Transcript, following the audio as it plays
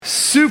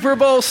Super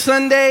Bowl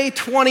Sunday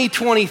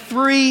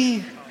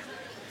 2023.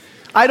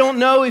 I don't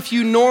know if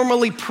you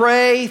normally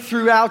pray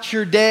throughout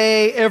your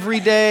day,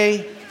 every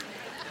day,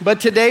 but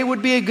today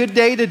would be a good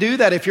day to do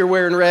that if you're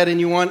wearing red and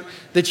you want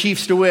the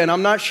Chiefs to win.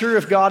 I'm not sure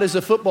if God is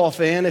a football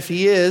fan. If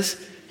he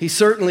is, he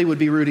certainly would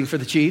be rooting for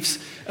the Chiefs.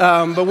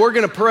 But we're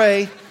going to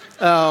pray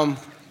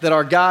that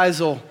our guys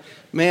will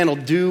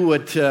do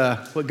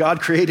what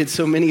God created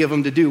so many of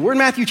them to do. We're in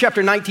Matthew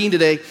chapter 19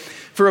 today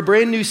for a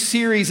brand new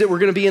series that we're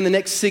going to be in the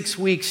next 6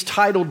 weeks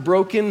titled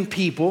Broken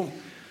People,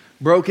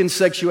 Broken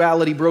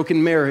Sexuality,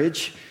 Broken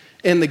Marriage,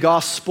 and the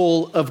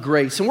Gospel of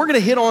Grace. And we're going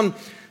to hit on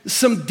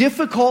some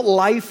difficult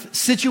life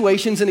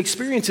situations and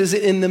experiences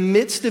in the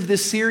midst of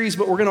this series,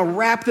 but we're going to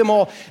wrap them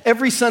all.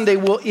 Every Sunday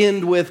we'll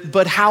end with,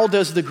 but how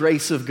does the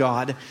grace of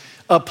God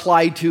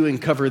apply to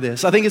and cover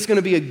this? I think it's going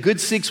to be a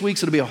good 6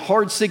 weeks. It'll be a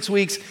hard 6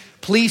 weeks.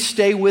 Please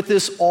stay with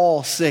us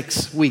all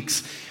 6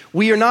 weeks.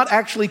 We are not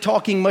actually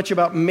talking much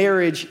about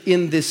marriage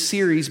in this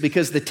series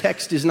because the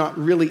text is not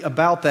really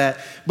about that.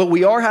 But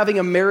we are having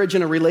a marriage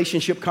and a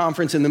relationship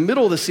conference in the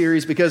middle of the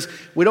series because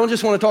we don't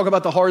just want to talk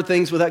about the hard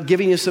things without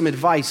giving you some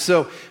advice.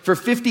 So for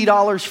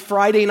 $50,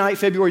 Friday night,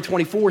 February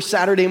 24th,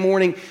 Saturday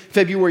morning,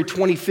 February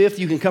 25th,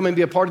 you can come and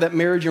be a part of that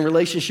marriage and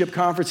relationship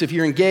conference. If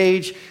you're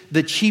engaged,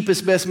 the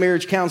cheapest, best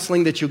marriage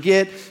counseling that you'll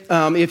get.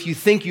 If you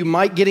think you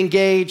might get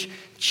engaged,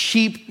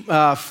 cheap,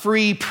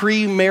 free,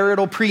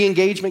 pre-marital,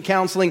 pre-engagement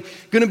counseling.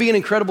 Going to be an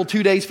incredible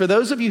 2 days. For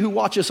those of you who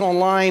watch us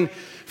online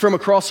from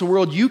across the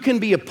world, you can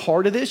be a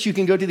part of this. You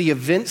can go to the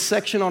events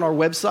section on our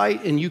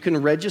website and you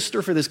can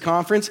register for this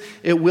conference.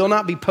 It will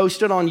not be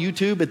posted on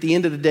YouTube at the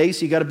end of the day,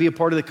 so you got to be a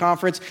part of the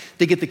conference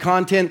to get the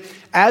content.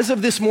 As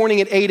of this morning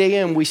at 8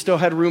 a.m., we still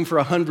had room for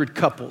 100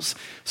 couples.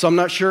 So I'm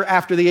not sure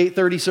after the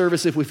 8:30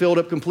 service if we filled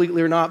up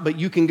completely or not, but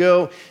you can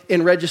go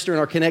and register in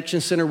our Connection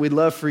Center. We'd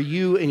love for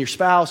you and your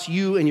spouse,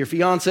 you and your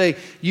fiance,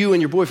 you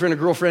and your boyfriend or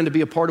girlfriend to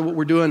be a part of what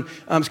we're doing.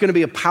 It's going to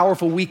be a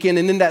powerful weekend.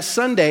 And then that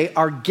Sunday,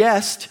 our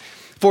guest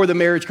for the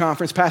marriage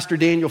conference, Pastor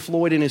Daniel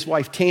Floyd and his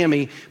wife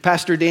Tammy.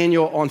 Pastor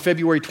Daniel on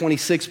February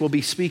 26th will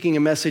be speaking a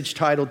message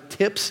titled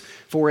Tips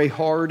for a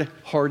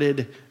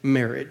Hard-Hearted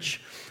Marriage.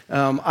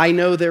 I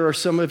know there are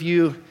some of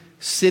you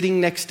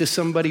sitting next to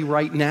somebody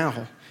right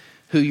now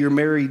who you're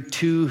married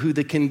to, who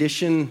the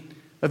condition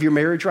of your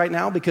marriage right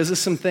now because of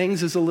some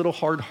things is a little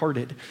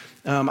hard-hearted.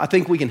 I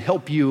think we can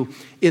help you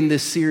in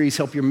this series,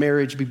 help your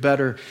marriage be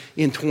better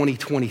in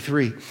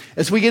 2023.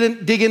 As we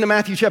dig into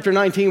Matthew chapter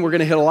 19, we're going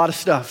to hit a lot of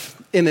stuff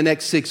in the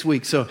next 6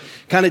 weeks. So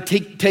kind of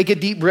take a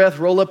deep breath,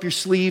 roll up your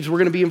sleeves. We're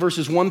going to be in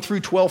verses 1 through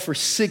 12 for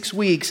 6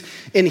 weeks.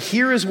 And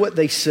here is what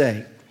they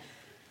say.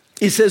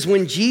 It says,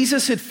 when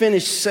Jesus had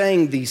finished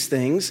saying these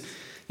things,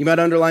 you might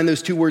underline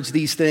those two words,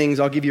 these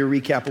things. I'll give you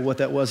a recap of what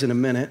that was in a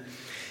minute.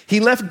 He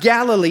left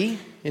Galilee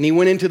and he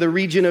went into the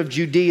region of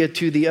Judea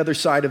to the other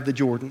side of the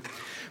Jordan.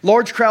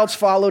 Large crowds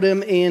followed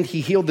him and he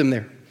healed them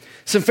there.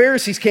 Some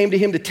Pharisees came to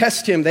him to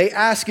test him. They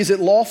asked, is it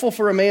lawful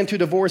for a man to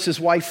divorce his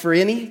wife for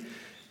any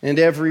and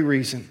every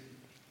reason?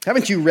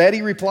 Haven't you read,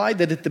 he replied,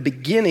 that at the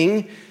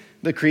beginning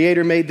the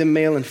Creator made them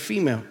male and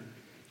female?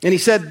 And he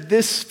said,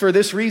 for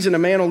this reason a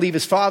man will leave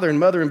his father and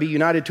mother and be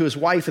united to his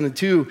wife, and the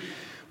two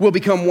will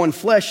become one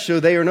flesh.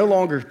 So they are no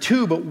longer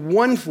two but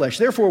one flesh.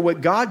 Therefore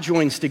what God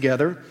joins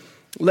together,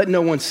 let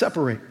no one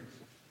separate.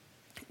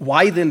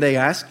 Why then, they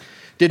asked,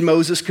 did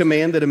Moses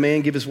command that a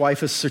man give his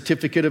wife a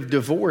certificate of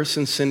divorce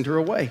and send her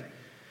away?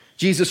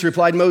 Jesus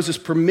replied, Moses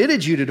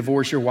permitted you to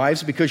divorce your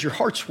wives because your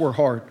hearts were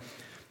hard.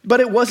 But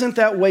it wasn't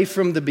that way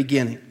from the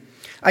beginning.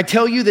 I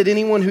tell you that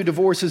anyone who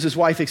divorces his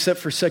wife except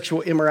for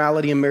sexual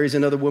immorality and marries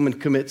another woman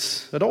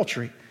commits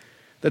adultery.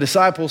 The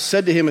disciples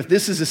said to him, if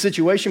this is a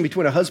situation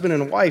between a husband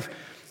and a wife,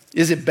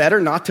 is it better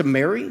not to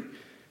marry?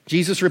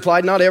 Jesus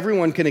replied, not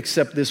everyone can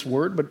accept this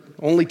word, but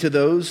only to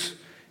those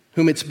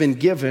whom it's been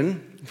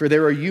given. For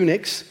there are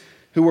eunuchs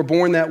who were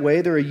born that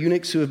way. There are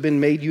eunuchs who have been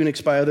made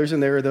eunuchs by others,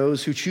 and there are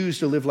those who choose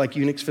to live like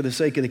eunuchs for the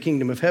sake of the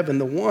kingdom of heaven.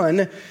 The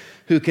one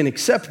who can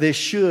accept this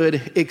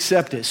should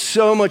accept it.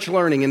 So much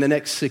learning in the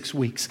next 6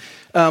 weeks.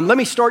 Let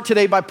me start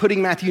today by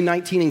putting Matthew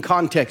 19 in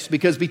context,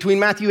 because between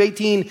Matthew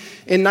 18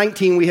 and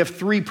 19, we have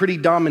 3 pretty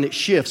dominant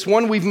shifts.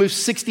 One, we've moved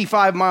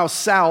 65 miles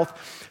south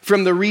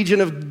from the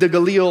region of the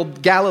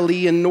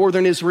Galilee in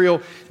northern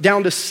Israel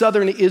down to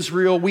southern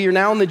Israel. We are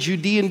now in the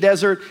Judean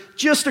desert,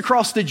 just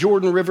across the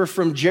Jordan River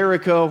from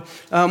Jericho.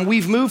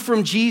 We've moved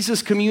from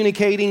Jesus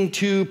communicating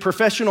to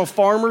professional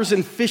farmers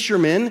and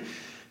fishermen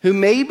who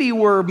maybe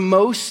were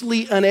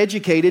mostly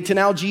uneducated to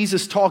now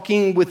Jesus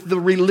talking with the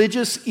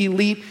religious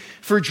elite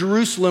for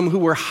Jerusalem who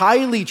were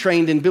highly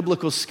trained in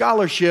biblical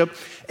scholarship.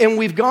 And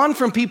we've gone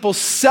from people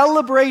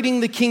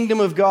celebrating the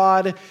kingdom of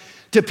God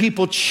to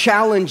people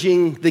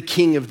challenging the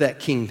king of that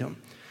kingdom.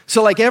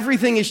 So like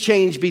everything has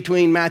changed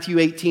between Matthew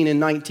 18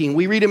 and 19.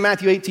 We read in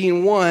Matthew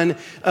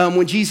 18:1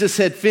 when Jesus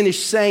had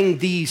finished saying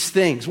these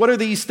things. What are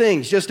these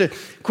things? Just a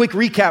quick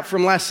recap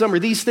from last summer.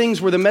 These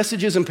things were the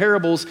messages and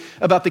parables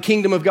about the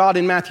kingdom of God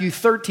in Matthew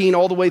 13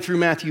 all the way through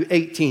Matthew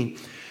 18.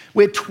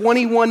 We had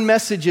 21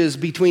 messages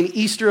between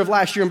Easter of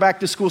last year and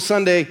Back to School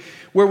Sunday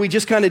where we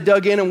just kind of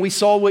dug in and we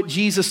saw what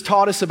Jesus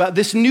taught us about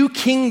this new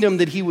kingdom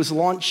that he was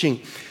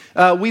launching.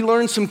 We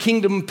learned some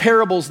kingdom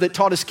parables that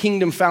taught us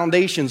kingdom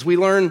foundations. We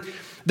learned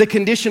the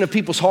condition of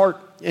people's heart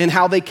and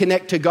how they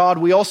connect to God.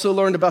 We also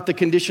learned about the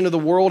condition of the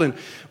world and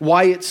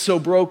why it's so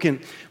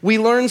broken. We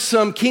learned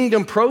some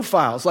kingdom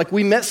profiles. Like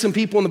we met some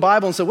people in the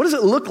Bible and said, what does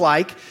it look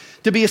like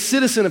to be a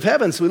citizen of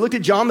heaven? So we looked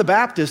at John the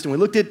Baptist, and we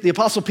looked at the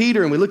Apostle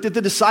Peter, and we looked at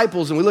the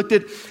disciples, and we looked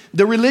at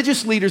the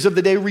religious leaders of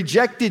the day who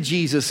rejected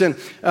Jesus. And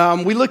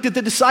we looked at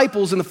the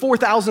disciples and the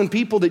 4,000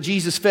 people that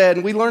Jesus fed,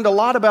 and we learned a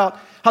lot about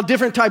how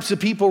different types of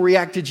people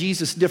react to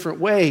Jesus different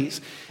ways.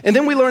 And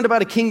then we learned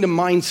about a kingdom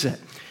mindset.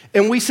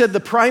 And we said the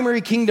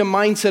primary kingdom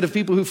mindset of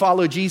people who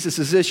follow Jesus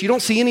is this: you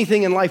don't see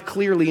anything in life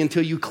clearly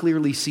until you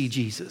clearly see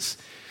Jesus.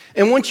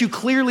 And once you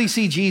clearly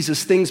see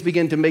Jesus, things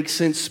begin to make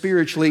sense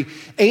spiritually,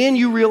 and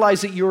you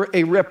realize that you're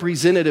a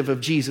representative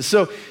of Jesus.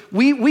 So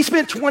we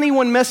spent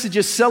 21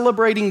 messages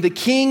celebrating the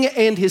King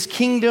and his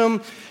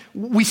kingdom.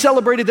 We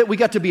celebrated that we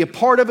got to be a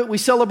part of it. We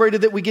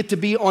celebrated that we get to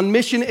be on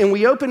mission. And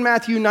we open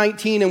Matthew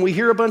 19, and we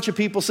hear a bunch of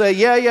people say,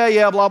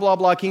 yeah, blah, blah,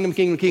 blah,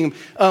 kingdom,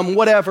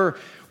 whatever.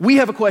 We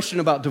have a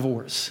question about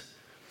divorce.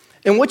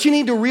 And what you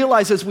need to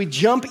realize as we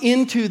jump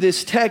into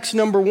this text,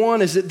 number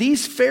one, is that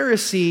these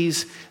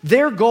Pharisees,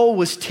 their goal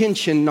was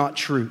tension, not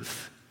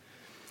truth.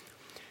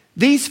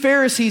 These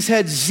Pharisees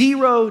had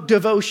zero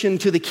devotion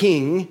to the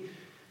king,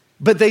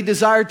 but they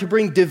desired to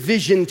bring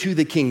division to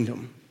the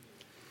kingdom.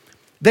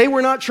 They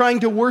were not trying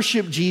to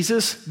worship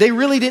Jesus. They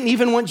really didn't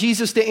even want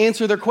Jesus to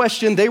answer their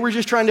question. They were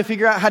just trying to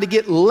figure out how to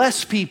get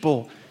less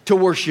people to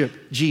worship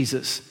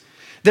Jesus.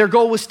 Their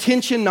goal was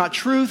tension, not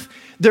truth.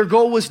 Their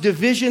goal was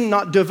division,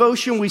 not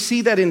devotion. We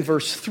see that in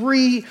verse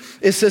 3.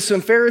 It says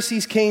some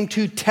Pharisees came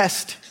to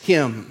test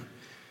him.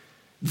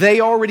 They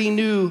already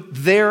knew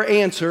their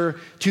answer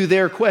to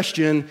their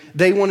question.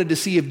 They wanted to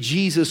see if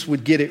Jesus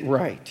would get it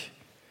right.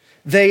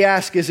 They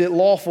asked, is it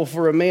lawful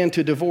for a man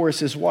to divorce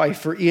his wife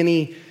for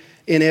any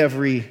and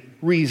every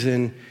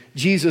reason?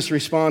 Jesus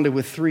responded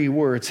with 3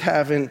 words: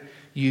 haven't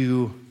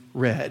you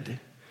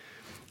read?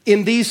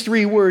 In these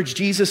 3 words,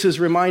 Jesus is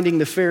reminding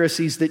the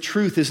Pharisees that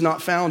truth is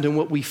not found in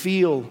what we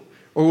feel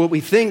or what we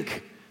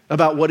think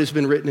about what has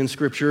been written in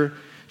Scripture.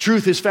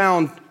 Truth is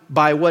found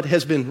by what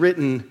has been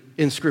written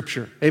in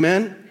Scripture.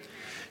 Amen?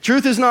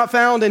 Truth is not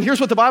found, and here's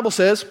what the Bible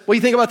says. What do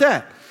you think about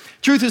that?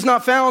 Truth is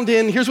not found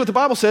in, here's what the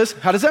Bible says.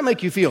 How does that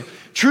make you feel?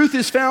 Truth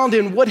is found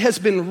in what has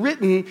been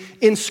written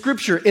in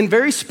Scripture. And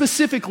very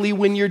specifically,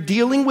 when you're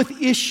dealing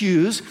with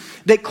issues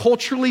that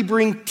culturally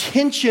bring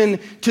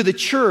tension to the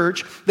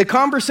church, the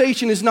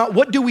conversation is not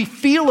what do we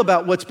feel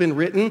about what's been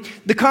written.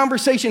 The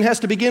conversation has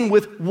to begin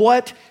with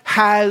what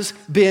has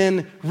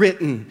been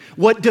written.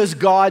 What does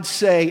God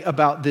say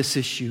about this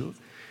issue?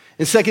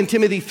 In 2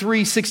 Timothy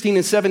 3:16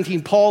 and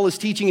 17, Paul is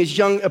teaching his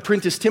young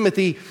apprentice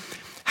Timothy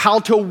how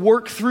to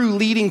work through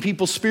leading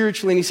people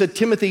spiritually. And he said,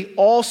 Timothy,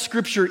 all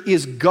Scripture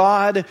is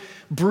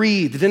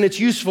God-breathed, and it's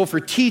useful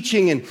for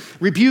teaching and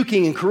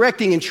rebuking and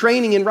correcting and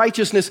training in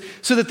righteousness,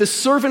 so that the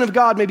servant of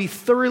God may be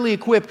thoroughly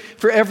equipped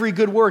for every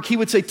good work. He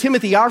would say,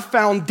 Timothy, our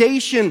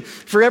foundation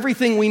for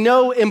everything we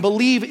know and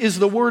believe is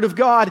the Word of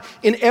God.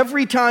 And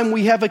every time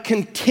we have a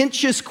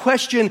contentious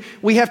question,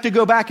 we have to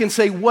go back and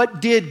say,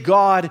 what did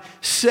God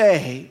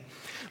say?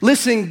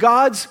 Listen,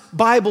 God's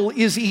Bible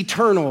is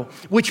eternal,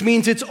 which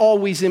means it's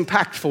always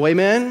impactful.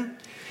 Amen?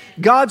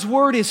 God's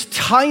word is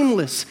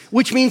timeless,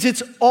 which means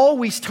it's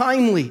always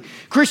timely.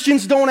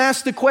 Christians don't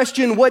ask the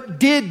question, what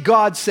did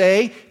God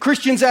say?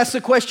 Christians ask the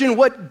question,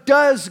 what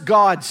does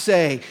God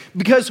say?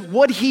 Because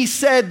what he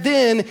said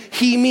then,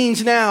 he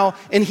means now,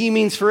 and he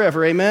means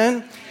forever.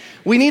 Amen?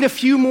 We need a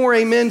few more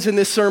amens in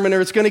this sermon,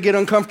 or it's going to get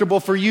uncomfortable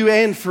for you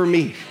and for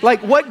me.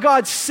 Like what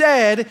God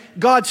said,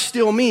 God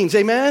still means.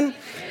 Amen?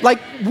 Like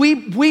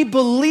we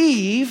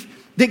believe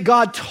that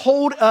God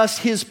told us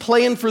his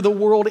plan for the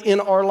world in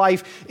our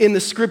life in the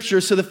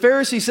Scripture. So the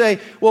Pharisees say,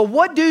 well,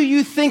 what do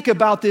you think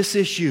about this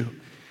issue?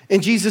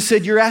 And Jesus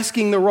said, you're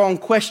asking the wrong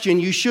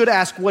question. You should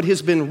ask what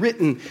has been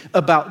written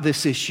about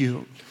this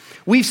issue.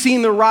 We've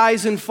seen the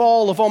rise and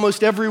fall of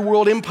almost every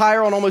world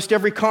empire on almost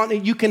every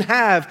continent you can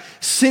have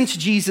since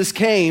Jesus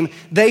came.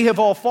 They have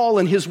all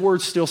fallen. His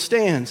word still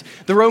stands.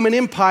 The Roman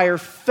Empire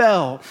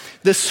fell.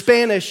 The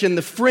Spanish and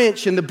the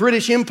French and the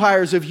British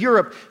empires of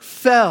Europe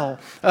fell.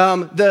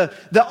 The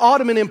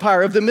Ottoman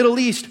Empire of the Middle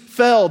East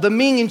fell. The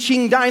Ming and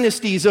Qing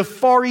dynasties of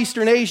Far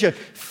Eastern Asia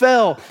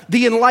fell.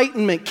 The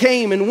Enlightenment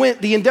came and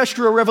went. The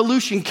Industrial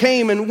Revolution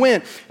came and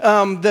went.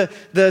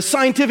 The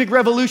Scientific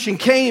Revolution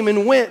came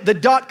and went. The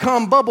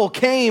dot-com bubble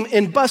came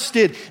and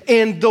busted.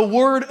 And the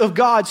Word of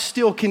God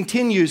still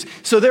continues.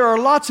 So there are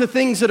lots of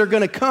things that are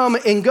going to come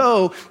and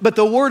go, but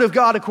the Word of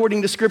God,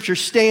 according to Scripture,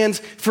 stands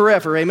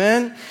forever.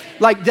 Amen?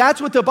 Like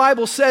that's what the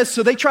Bible says.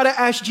 So they try to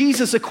ask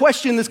Jesus a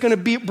question that's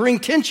going to bring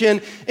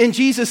tension. And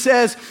Jesus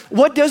says,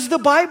 what does the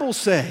Bible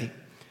say?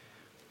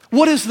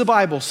 What does the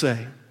Bible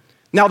say?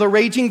 Now, the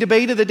raging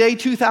debate of the day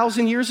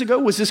 2,000 years ago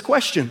was this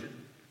question: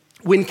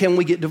 when can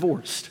we get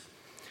divorced?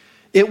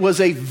 It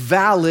was a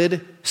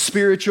valid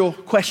spiritual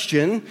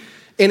question,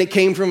 and it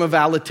came from a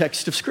valid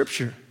text of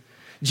Scripture.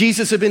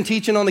 Jesus had been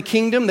teaching on the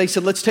kingdom. They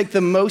said, let's take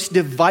the most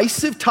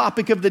divisive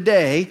topic of the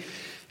day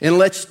and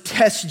let's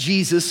test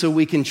Jesus so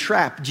we can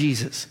trap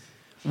Jesus.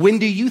 When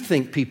do you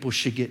think people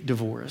should get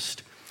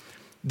divorced?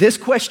 This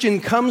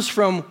question comes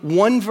from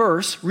one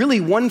verse,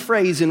 really one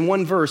phrase in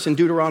one verse in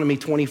Deuteronomy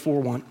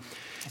 24:1.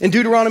 In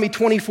Deuteronomy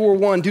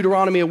 24:1,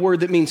 Deuteronomy, a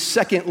word that means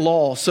second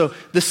law. So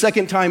the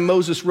second time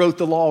Moses wrote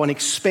the law and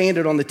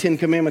expanded on the 10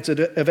 commandments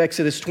of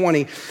Exodus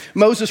 20,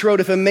 Moses wrote,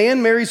 if a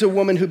man marries a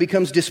woman who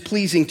becomes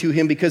displeasing to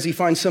him because he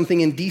finds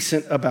something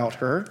indecent about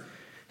her,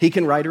 he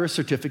can write her a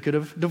certificate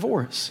of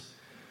divorce.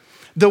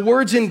 The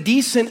words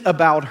indecent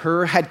about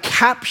her had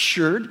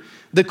captured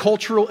the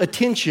cultural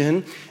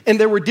attention, and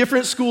there were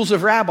different schools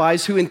of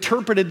rabbis who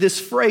interpreted this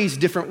phrase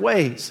different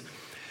ways.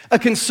 A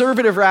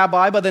conservative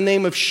rabbi by the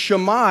name of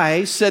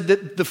Shammai said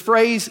that the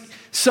phrase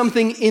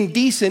something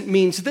indecent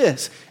means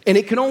this, and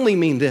it can only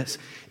mean this.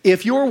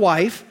 If your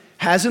wife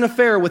has an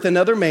affair with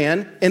another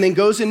man and then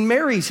goes and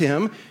marries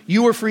him,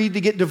 you are free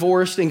to get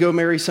divorced and go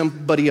marry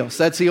somebody else.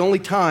 That's the only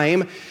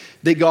time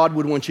that God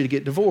would want you to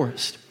get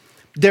divorced.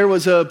 There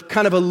was a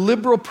kind of a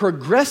liberal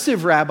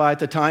progressive rabbi at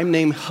the time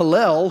named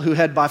Hillel, who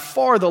had by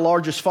far the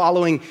largest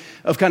following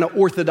of kind of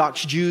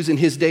Orthodox Jews in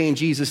his day and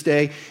Jesus'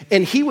 day.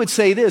 And he would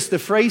say this, the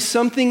phrase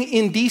something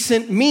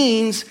indecent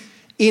means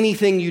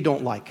anything you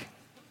don't like.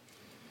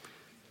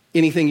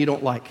 Anything you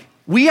don't like.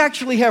 We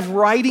actually have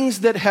writings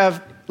that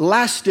have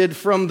lasted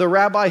from the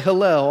Rabbi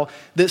Hillel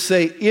that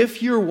say,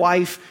 if your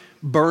wife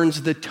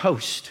burns the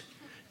toast,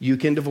 you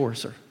can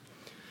divorce her.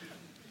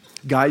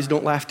 Guys,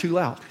 don't laugh too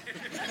loud.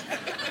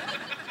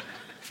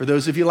 For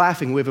those of you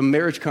laughing, we have a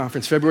marriage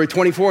conference, February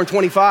 24 and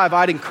 25.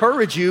 I'd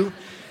encourage you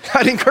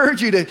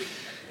to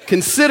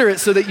consider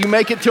it so that you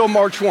make it till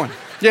March 1.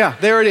 Yeah,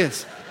 there it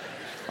is.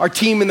 Our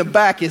team in the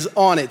back is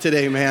on it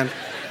today, man.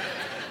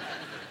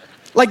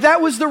 Like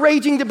that was the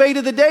raging debate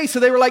of the day. So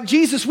they were like,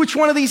 Jesus, which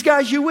one of these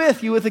guys you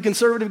with? You with the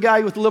conservative guy,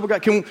 you with the liberal guy?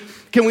 Can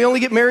we only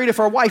get married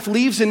if our wife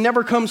leaves and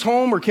never comes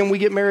home? Or can we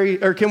get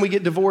married, or can we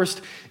get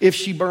divorced if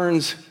she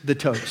burns the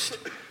toast?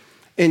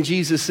 And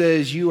Jesus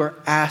says, you are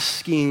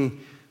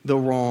asking the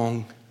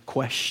wrong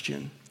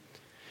question.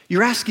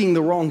 You're asking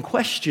the wrong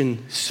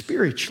question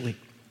spiritually.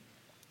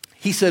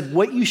 He said,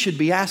 what you should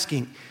be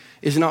asking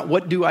is not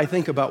what do I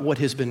think about what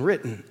has been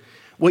written.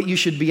 What you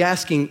should be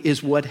asking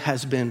is what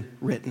has been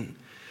written.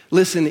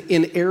 Listen,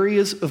 in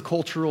areas of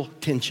cultural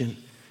tension,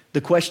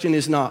 the question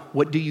is not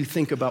what do you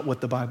think about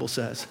what the Bible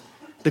says.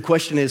 The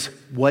question is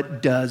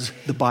what does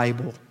the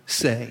Bible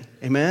say?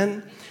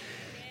 Amen?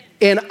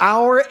 And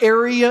our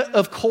area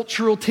of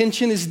cultural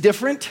tension is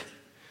different,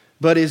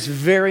 but is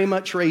very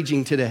much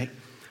raging today.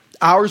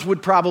 Ours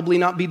would probably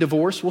not be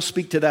divorce. We'll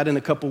speak to that in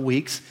a couple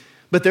weeks.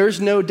 But there's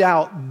no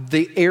doubt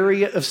the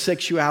area of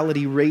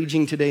sexuality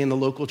raging today in the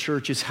local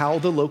church is how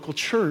the local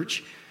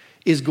church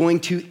is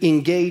going to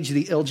engage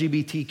the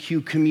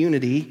LGBTQ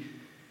community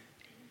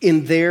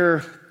in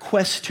their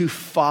quest to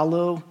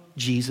follow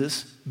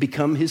Jesus,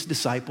 become his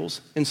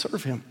disciples, and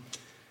serve him.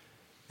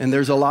 And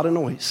there's a lot of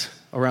noise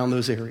around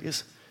those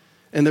areas.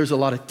 And there's a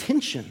lot of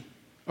tension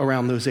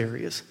around those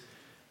areas.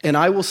 And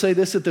I will say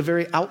this at the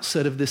very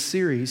outset of this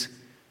series,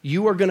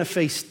 you are going to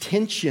face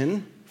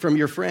tension from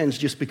your friends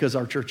just because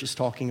our church is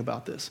talking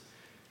about this.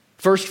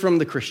 First, from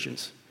the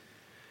Christians.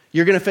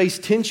 You're going to face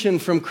tension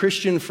from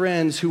Christian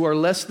friends who are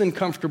less than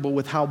comfortable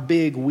with how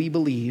big we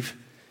believe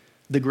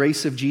the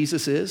grace of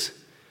Jesus is.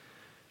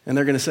 And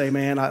they're going to say,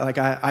 man,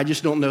 I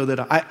just don't know that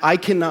I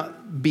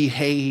cannot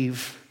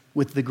behave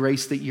with the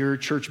grace that your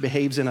church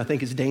behaves in. I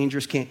think it's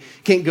dangerous,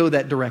 can't go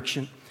that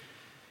direction.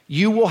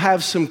 You will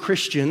have some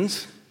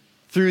Christians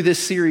through this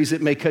series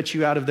that may cut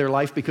you out of their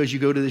life because you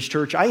go to this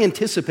church. I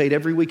anticipate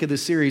every week of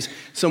this series,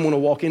 someone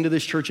will walk into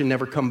this church and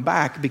never come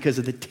back because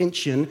of the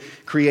tension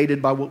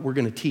created by what we're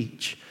going to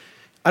teach.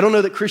 I don't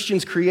know that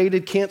Christians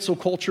created cancel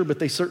culture, but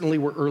they certainly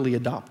were early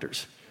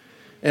adopters.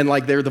 And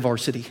like they're the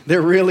varsity.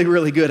 They're really,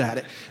 really good at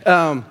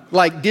it.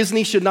 Like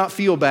Disney should not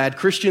feel bad.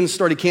 Christians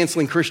started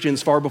canceling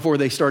Christians far before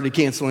they started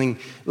canceling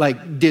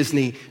like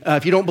Disney.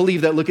 If you don't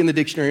believe that, look in the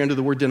dictionary under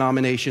the word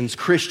denominations.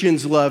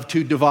 Christians love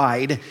to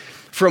divide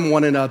from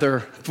one another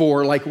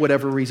for like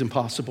whatever reason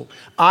possible.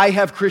 I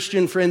have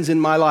Christian friends in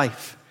my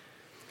life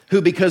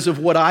who, because of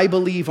what I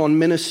believe on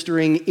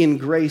ministering in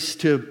grace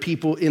to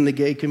people in the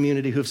gay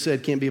community, who have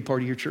said can't be a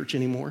part of your church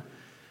anymore.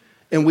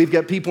 And we've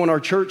got people in our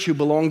church who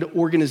belong to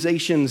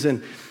organizations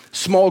and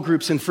small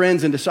groups and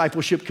friends and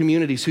discipleship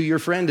communities who your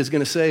friend is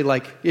going to say,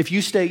 like, if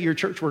you stay at your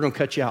church, we're going to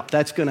cut you out.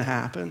 That's going to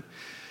happen.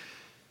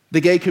 The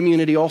gay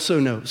community also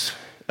knows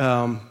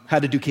how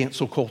to do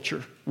cancel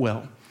culture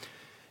well.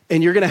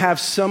 And you're going to have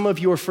some of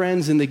your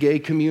friends in the gay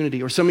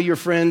community or some of your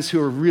friends who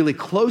are really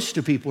close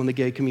to people in the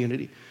gay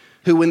community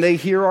who, when they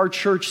hear our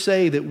church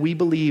say that we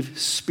believe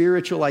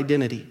spiritual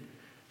identity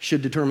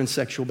should determine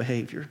sexual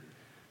behavior,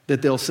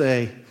 that they'll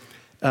say,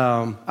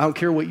 I don't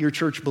care what your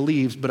church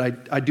believes,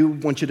 but I do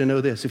want you to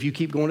know this. If you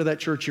keep going to that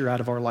church, you're out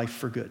of our life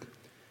for good.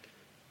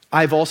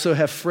 I've also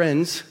have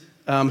friends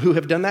who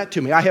have done that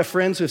to me. I have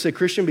friends who have said,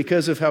 Christian,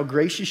 because of how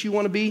gracious you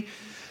want to be,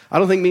 I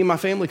don't think me and my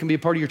family can be a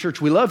part of your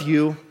church. We love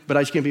you, but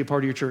I just can't be a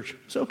part of your church.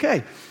 It's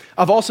okay.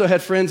 I've also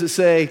had friends that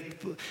say,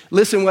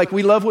 listen, like,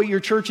 we love what your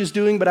church is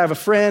doing, but I have a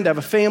friend, I have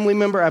a family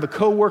member, I have a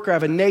coworker, I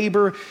have a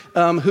neighbor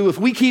who, if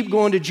we keep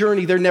going to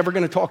Journey, they're never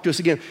going to talk to us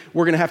again.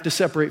 We're going to have to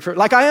separate.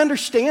 Like, I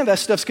understand that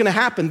stuff's going to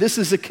happen. This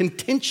is a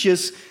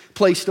contentious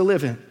place to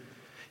live in.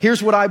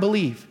 Here's what I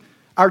believe.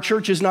 Our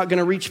church is not going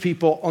to reach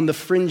people on the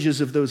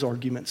fringes of those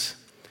arguments.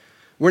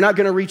 We're not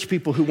going to reach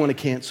people who want to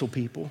cancel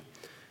people.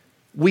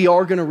 We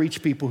are going to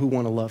reach people who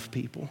want to love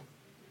people.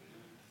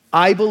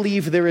 I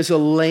believe there is a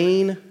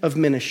lane of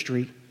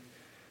ministry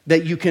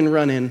that you can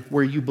run in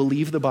where you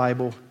believe the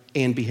Bible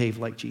and behave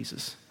like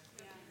Jesus.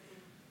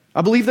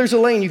 I believe there's a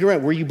lane you can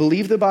run where you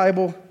believe the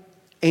Bible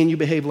and you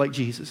behave like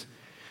Jesus.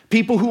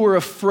 People who are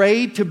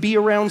afraid to be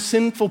around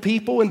sinful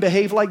people and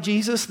behave like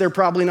Jesus, they're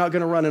probably not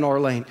going to run in our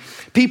lane.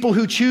 People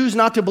who choose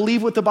not to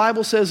believe what the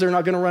Bible says, they're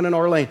not going to run in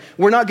our lane.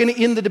 We're not going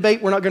to end the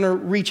debate. We're not going to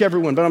reach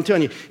everyone. But I'm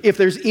telling you, if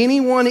there's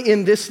anyone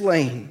in this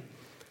lane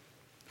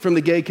from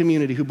the gay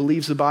community who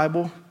believes the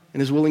Bible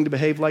and is willing to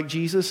behave like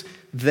Jesus,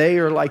 they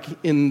are like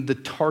in the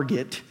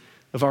target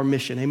of our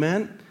mission.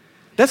 Amen?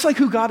 That's like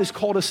who God has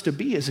called us to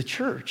be as a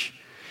church.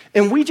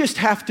 And we just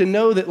have to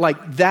know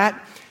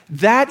that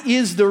that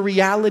is the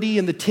reality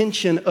and the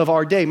tension of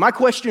our day. My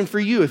question for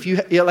you, if you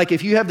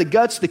have the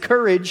guts, the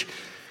courage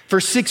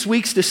for 6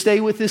 weeks to stay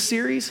with this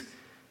series,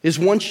 is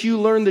once you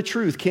learn the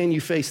truth, can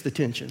you face the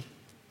tension?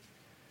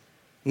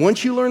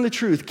 Once you learn the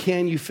truth,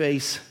 can you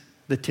face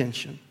the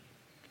tension?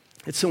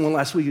 It's someone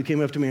last week who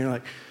came up to me and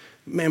like,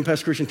 man,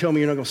 Pastor Christian, tell me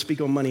you're not going to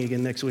speak on money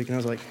again next week. And I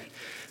was like,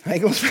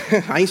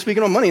 I ain't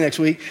speaking on money next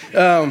week.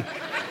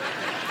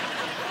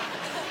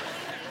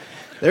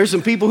 There's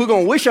some people who are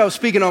going to wish I was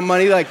speaking on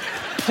money. Like,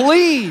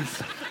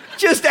 please,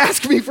 just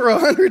ask me for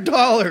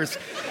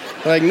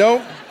 $100. Like,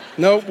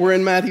 nope, we're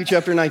in Matthew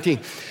chapter 19.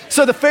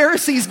 So the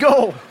Pharisees'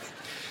 goal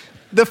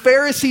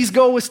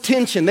was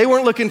tension. They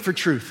weren't looking for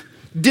truth.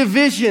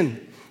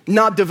 Division,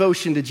 not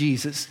devotion to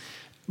Jesus.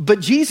 But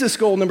Jesus'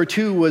 goal, number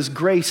 2, was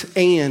grace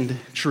and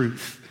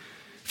truth.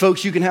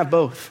 Folks, you can have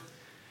both.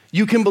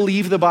 You can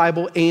believe the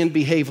Bible and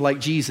behave like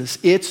Jesus.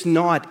 It's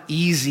not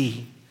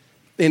easy,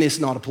 and it's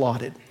not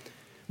applauded.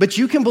 But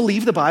you can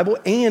believe the Bible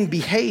and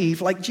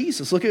behave like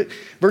Jesus. Look at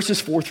verses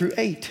 4 through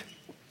 8.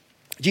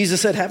 Jesus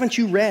said, haven't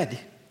you read?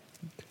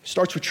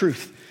 Starts with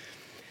truth.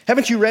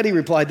 Haven't you read, he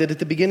replied, that at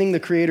the beginning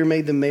the Creator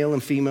made them male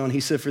and female? And he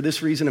said, for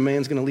this reason a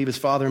man's going to leave his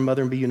father and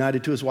mother and be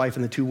united to his wife,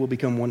 and the two will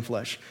become one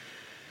flesh.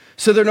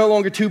 So they're no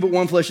longer two but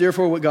one flesh.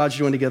 Therefore what God's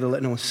joined together,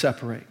 let no one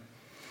separate.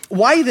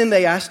 Why then,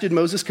 they asked, did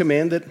Moses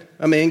command that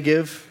a man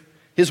give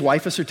his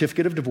wife a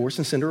certificate of divorce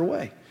and send her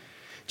away?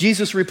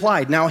 Jesus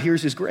replied, now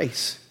here's his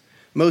grace.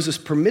 Moses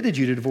permitted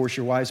you to divorce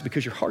your wives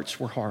because your hearts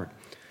were hard.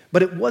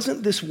 But it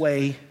wasn't this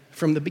way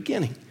from the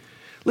beginning.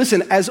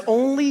 Listen, as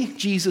only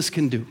Jesus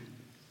can do,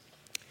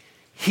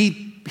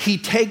 he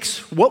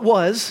takes what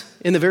was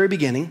in the very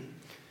beginning,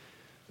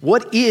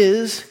 what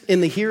is in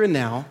the here and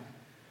now,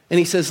 and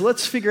he says,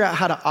 let's figure out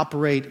how to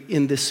operate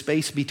in this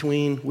space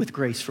between with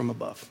grace from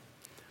above.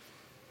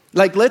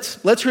 Like,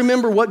 let's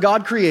remember what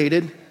God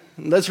created.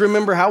 Let's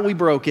remember how we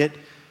broke it.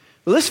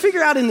 But let's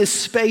figure out in this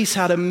space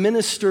how to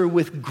minister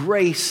with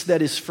grace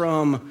that is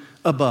from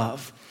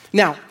above.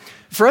 Now,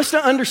 for us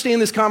to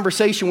understand this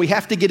conversation, we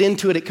have to get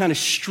into it at kind of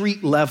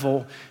street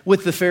level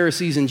with the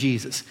Pharisees and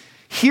Jesus.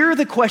 Hear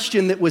the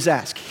question that was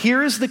asked.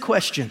 Here is the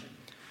question.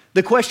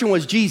 The question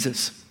was,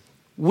 Jesus,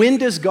 when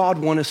does God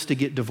want us to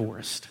get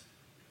divorced?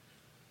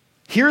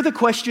 Hear the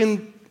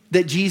question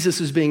that Jesus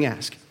is being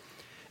asked.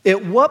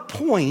 At what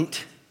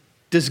point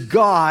does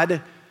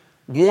God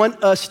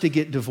want us to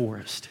get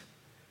divorced?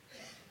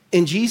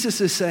 And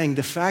Jesus is saying,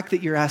 the fact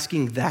that you're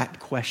asking that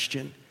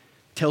question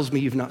tells me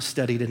you've not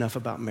studied enough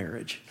about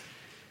marriage.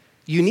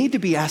 You need to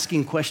be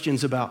asking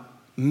questions about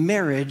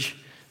marriage,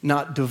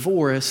 not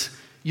divorce.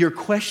 Your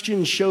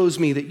question shows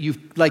me that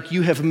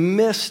you have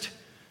missed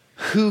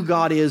who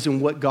God is and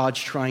what God's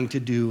trying to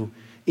do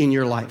in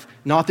your life.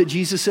 Not that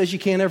Jesus says you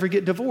can't ever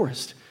get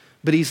divorced,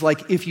 but he's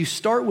like, if you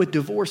start with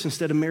divorce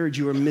instead of marriage,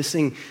 you are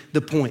missing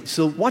the point.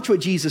 So watch what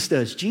Jesus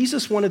does.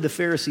 Jesus wanted the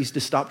Pharisees to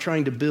stop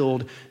trying to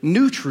build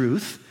new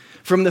truth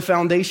from the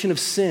foundation of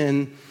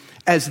sin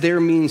as their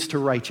means to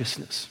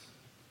righteousness.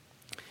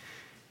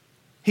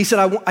 He said,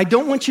 I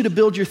don't want you to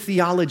build your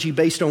theology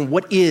based on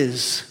what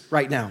is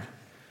right now.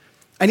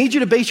 I need you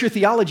to base your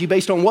theology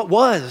based on what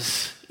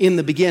was in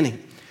the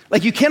beginning.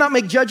 Like, you cannot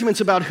make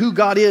judgments about who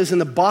God is in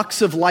the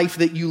box of life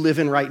that you live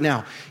in right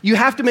now. You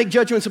have to make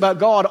judgments about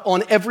God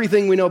on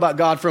everything we know about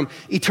God from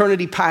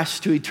eternity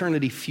past to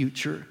eternity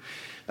future.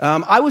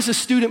 I was a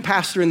student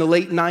pastor in the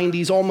late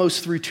 90s,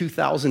 almost through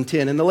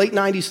 2010. In the late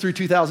 90s through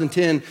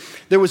 2010,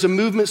 there was a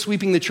movement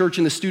sweeping the church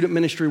and the student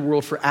ministry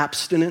world for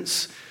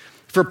abstinence,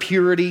 for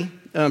purity.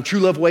 True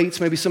Love Waits,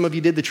 maybe some of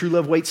you did the True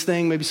Love Waits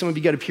thing, maybe some of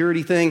you got a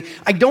purity thing.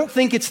 I don't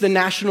think it's the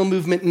national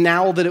movement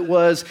now that it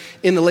was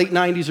in the late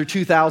 90s or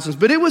 2000s,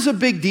 but it was a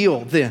big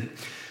deal then.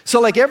 So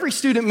like every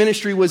student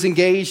ministry was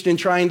engaged in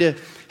trying to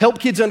help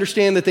kids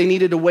understand that they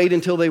needed to wait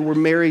until they were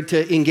married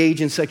to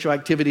engage in sexual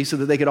activity so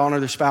that they could honor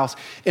their spouse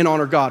and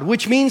honor God,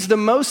 which means the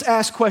most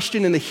asked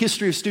question in the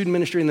history of student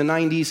ministry in the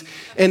 90s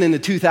and in the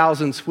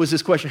 2000s was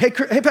this question. Hey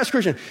Pastor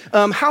Christian,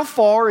 how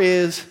far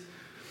is...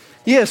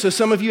 Yeah, so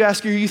some of you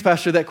ask your youth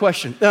pastor that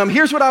question.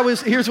 Here's what I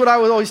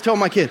would always tell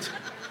my kids.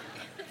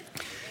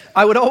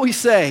 I would always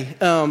say,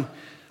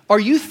 are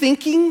you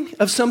thinking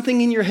of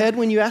something in your head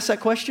when you ask that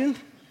question?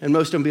 And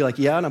most of them be like,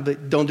 yeah, no,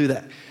 but don't do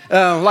that.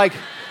 Like,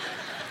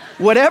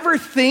 whatever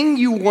thing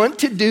you want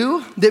to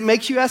do that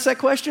makes you ask that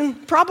question,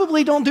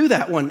 probably don't do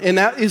that one. And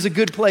that is a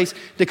good place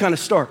to kind of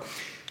start.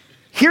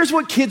 Here's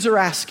what kids are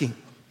asking.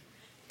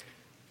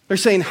 They're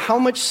saying, how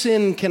much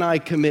sin can I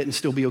commit and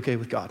still be okay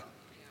with God?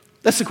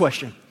 That's the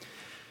question.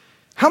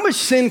 How much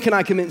sin can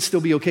I commit and still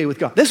be okay with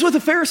God? This is what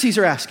the Pharisees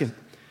are asking.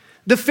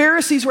 The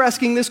Pharisees were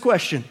asking this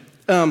question.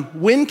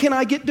 When can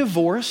I get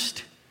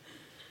divorced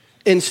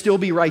and still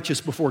be righteous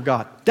before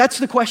God? That's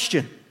the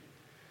question.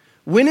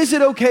 When is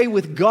it okay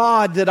with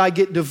God that I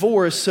get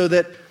divorced so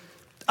that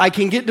I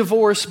can get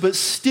divorced but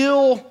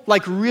still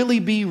like really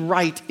be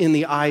right in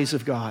the eyes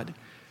of God?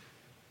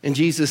 And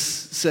Jesus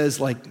says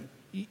like,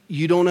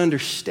 you don't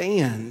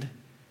understand.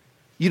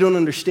 You don't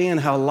understand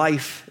how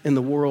life and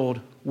the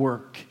world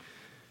work.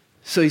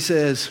 So he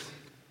says,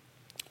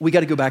 we got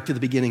to go back to the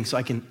beginning so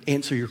I can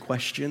answer your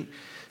question.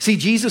 See,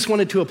 Jesus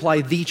wanted to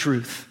apply the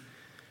truth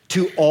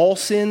to all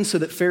sin so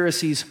that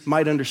Pharisees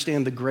might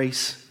understand the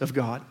grace of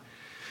God.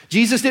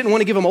 Jesus didn't want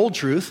to give them old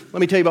truth.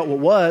 Let me tell you about what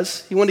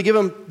was. He wanted to give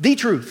them the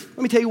truth.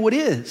 Let me tell you what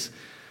is.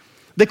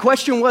 The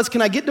question was,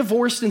 can I get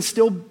divorced and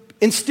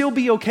still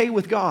be okay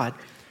with God?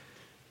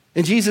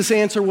 And Jesus'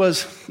 answer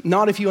was,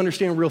 not if you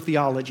understand real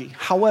theology.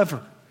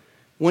 However,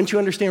 once you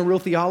understand real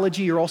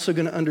theology, you're also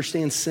going to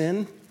understand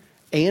sin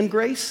and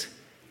grace.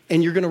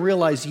 And you're going to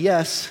realize,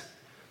 yes,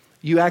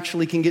 you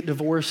actually can get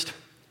divorced.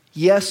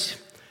 Yes,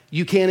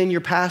 you can in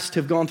your past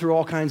have gone through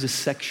all kinds of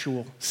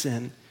sexual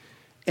sin.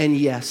 And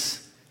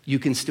yes, you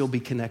can still be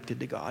connected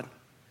to God.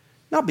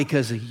 Not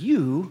because of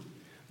you,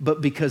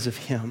 but because of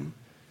him.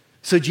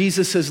 So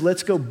Jesus says,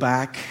 let's go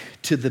back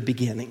to the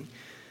beginning.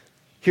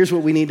 Here's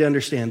what we need to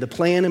understand. The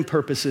plan and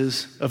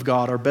purposes of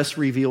God are best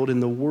revealed in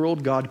the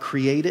world God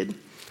created,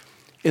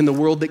 in the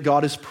world that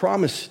God has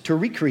promised to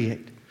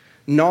recreate,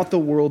 not the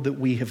world that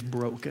we have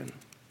broken.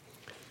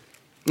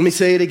 Let me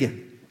say it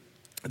again.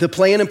 The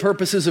plan and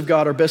purposes of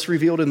God are best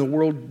revealed in the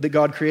world that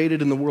God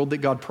created and the world that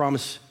God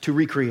promised to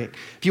recreate.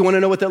 If you want to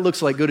know what that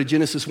looks like, go to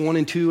Genesis 1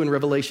 and 2 and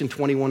Revelation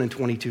 21 and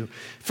 22.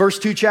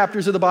 First two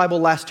chapters of the Bible,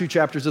 last two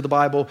chapters of the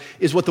Bible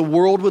is what the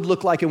world would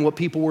look like and what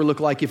people would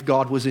look like if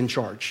God was in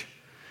charge.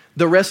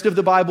 The rest of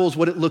the Bible is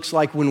what it looks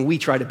like when we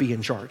try to be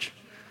in charge.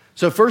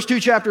 So first two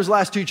chapters,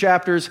 last two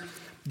chapters,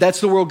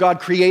 that's the world God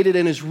created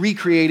and is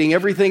recreating.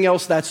 Everything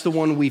else, that's the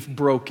one we've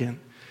broken.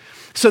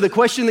 So the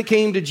question that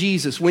came to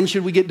Jesus, when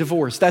should we get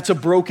divorced? That's a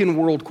broken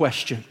world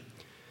question.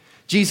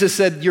 Jesus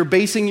said, you're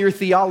basing your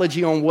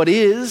theology on what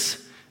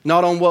is,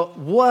 not on what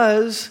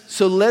was.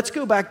 So let's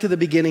go back to the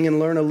beginning and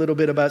learn a little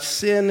bit about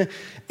sin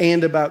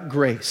and about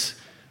grace.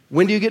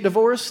 When do you get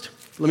divorced?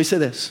 Let me say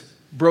this.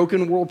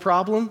 Broken world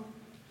problem,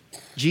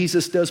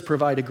 Jesus does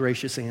provide a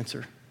gracious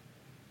answer.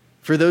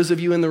 For those of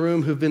you in the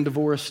room who've been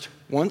divorced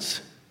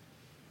once,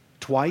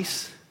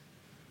 twice,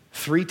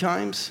 3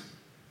 times,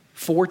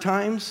 4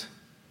 times,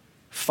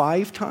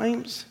 5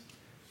 times.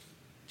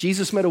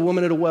 Jesus met a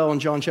woman at a well in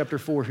John chapter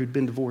 4 who'd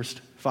been divorced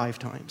 5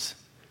 times.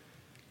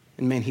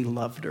 And man, he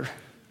loved her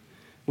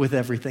with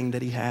everything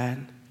that he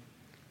had.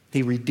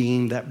 He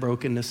redeemed that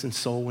brokenness in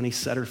soul when he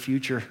set her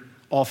future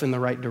off in the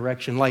right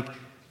direction. Like,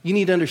 you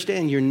need to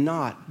understand you're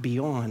not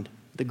beyond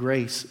the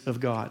grace of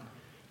God.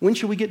 When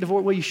should we get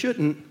divorced? Well, you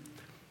shouldn't.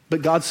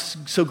 But God's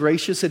so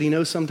gracious that he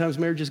knows sometimes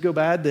marriages go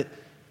bad that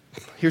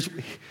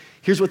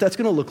here's what that's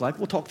going to look like.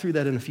 We'll talk through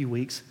that in a few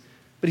weeks.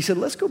 But he said,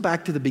 let's go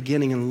back to the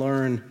beginning and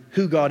learn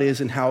who God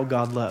is and how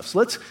God loves.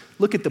 Let's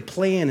look at the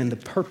plan and the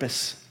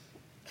purpose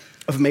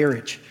of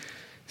marriage,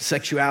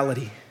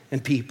 sexuality,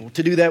 and people.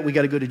 To do that, we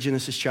got to go to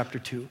Genesis chapter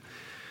 2.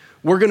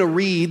 We're going to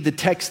read the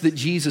text that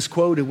Jesus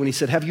quoted when he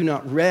said, have you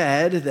not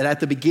read that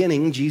at the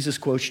beginning, Jesus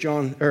quotes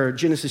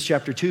Genesis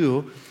chapter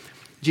 2.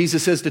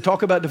 Jesus says to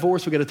talk about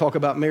divorce, we got to talk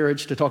about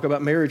marriage. To talk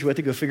about marriage, we have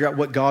to go figure out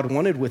what God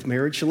wanted with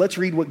marriage. So let's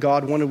read what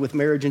God wanted with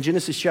marriage. In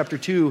Genesis chapter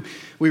 2,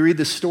 we read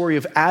the story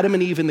of Adam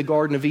and Eve in the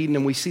Garden of Eden,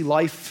 and we see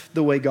life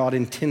the way God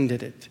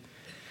intended it.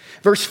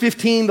 Verse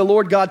 15, the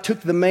Lord God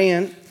took the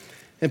man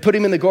and put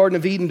him in the Garden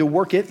of Eden to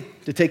work it,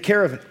 to take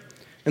care of it.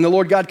 And the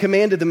Lord God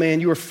commanded the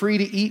man, you are free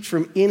to eat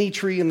from any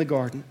tree in the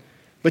garden,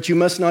 but you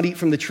must not eat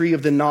from the tree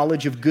of the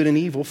knowledge of good and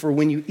evil, for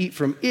when you eat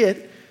from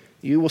it,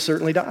 you will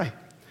certainly die.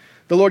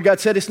 The Lord God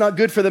said, it's not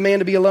good for the man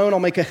to be alone. I'll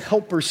make a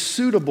helper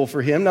suitable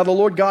for him. Now the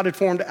Lord God had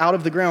formed out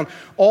of the ground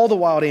all the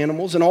wild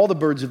animals and all the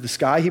birds of the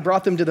sky. He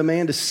brought them to the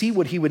man to see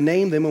what he would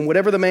name them. And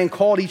whatever the man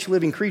called each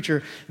living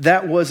creature,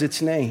 that was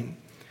its name.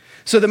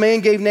 So the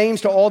man gave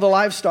names to all the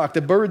livestock,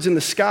 the birds in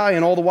the sky,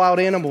 and all the wild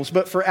animals.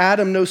 But for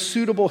Adam, no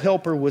suitable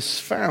helper was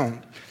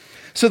found.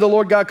 So the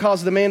Lord God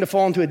caused the man to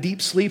fall into a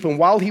deep sleep, and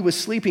while he was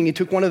sleeping, he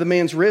took one of the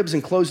man's ribs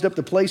and closed up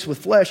the place with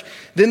flesh.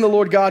 Then the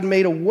Lord God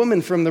made a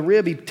woman from the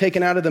rib he'd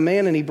taken out of the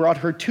man, and he brought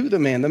her to the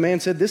man. The man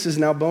said, "This is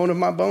now bone of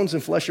my bones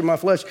and flesh of my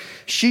flesh.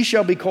 She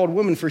shall be called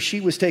woman, for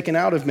she was taken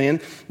out of man.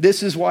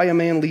 This is why a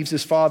man leaves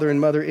his father and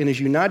mother and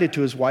is united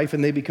to his wife,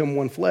 and they become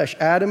one flesh."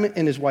 Adam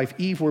and his wife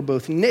Eve were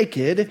both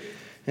naked,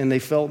 and they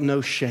felt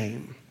no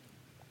shame.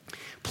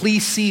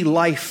 Please see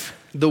life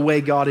the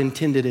way God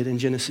intended it in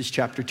Genesis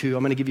chapter 2.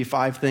 I'm going to give you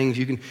 5 things.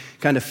 You can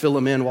kind of fill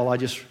them in while I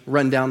just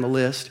run down the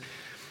list.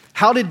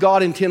 How did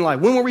God intend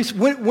life?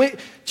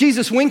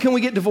 Jesus, when can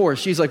we get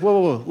divorced? She's like,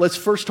 whoa. Let's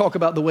first talk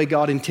about the way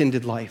God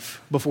intended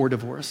life before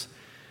divorce.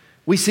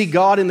 We see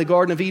God in the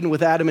Garden of Eden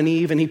with Adam and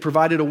Eve, and he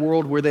provided a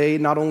world where they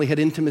not only had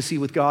intimacy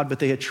with God, but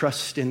they had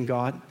trust in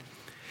God.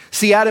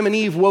 See, Adam and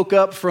Eve woke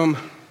up from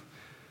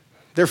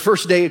their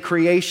first day of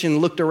creation,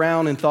 looked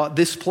around and thought,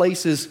 this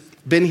place has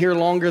been here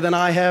longer than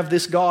I have.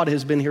 This God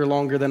has been here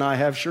longer than I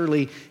have.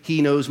 Surely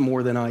he knows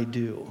more than I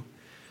do.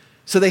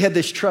 So they had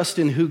this trust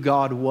in who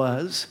God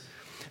was.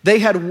 They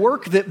had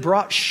work that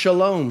brought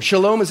shalom.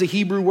 Shalom is a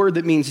Hebrew word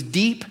that means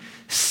deep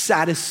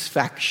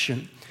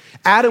satisfaction.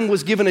 Adam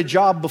was given a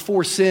job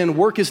before sin.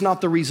 Work is not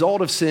the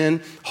result of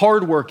sin.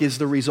 Hard work is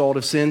the result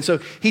of sin. So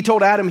he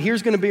told Adam,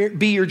 here's going to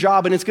be your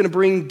job, and it's going to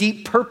bring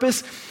deep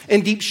purpose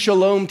and deep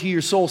shalom to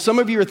your soul. Some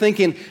of you are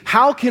thinking,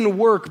 how can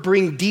work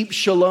bring deep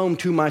shalom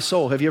to my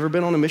soul? Have you ever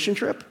been on a mission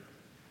trip?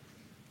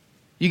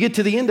 You get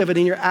to the end of it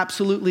and you're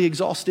absolutely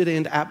exhausted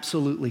and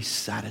absolutely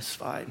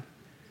satisfied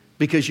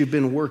because you've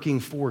been working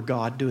for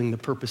God, doing the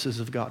purposes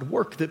of God.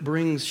 Work that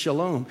brings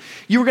shalom.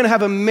 You were going to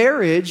have a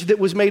marriage that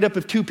was made up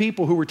of 2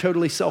 people who were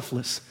totally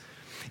selfless.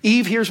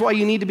 Eve, here's why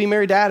you need to be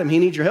married to Adam. He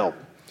needs your help.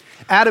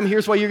 Adam,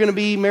 here's why you're going to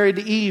be married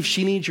to Eve.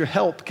 She needs your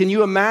help. Can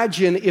you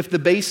imagine if the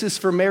basis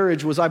for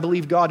marriage was, I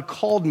believe God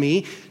called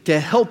me to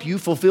help you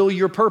fulfill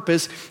your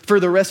purpose for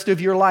the rest of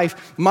your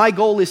life. My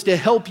goal is to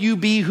help you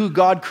be who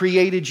God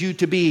created you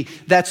to be.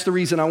 That's the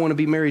reason I want to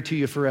be married to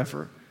you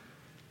forever.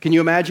 Can you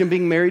imagine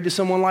being married to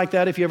someone like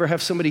that? If you ever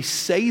have somebody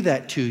say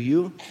that to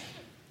you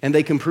and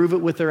they can prove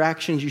it with their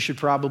actions, you should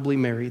probably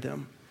marry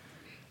them.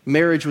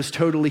 Marriage was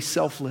totally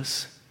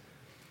selfless.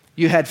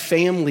 You had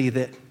family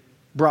that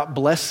brought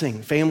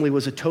blessing. Family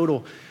was a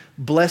total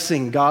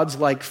blessing. God's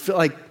like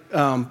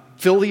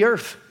fill the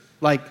earth.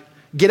 Like,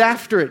 get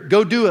after it.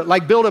 Go do it.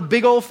 Like, build a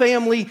big old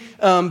family.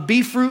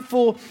 Be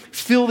fruitful.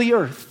 Fill the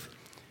earth.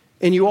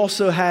 And you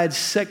also had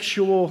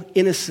sexual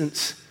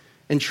innocence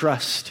and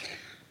trust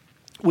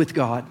with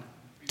God.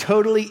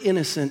 Totally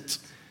innocent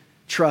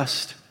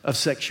trust of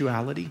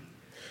sexuality.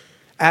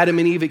 Adam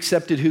and Eve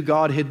accepted who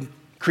God had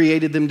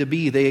created them to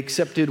be. They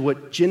accepted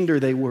what gender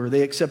they were.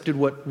 They accepted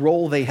what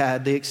role they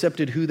had. They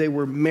accepted who they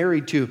were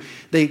married to.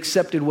 They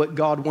accepted what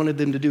God wanted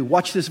them to do.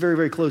 Watch this very,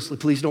 very closely.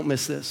 Please don't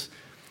miss this.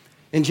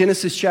 In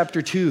Genesis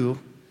chapter 2,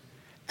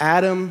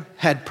 Adam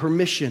had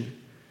permission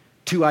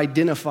to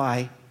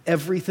identify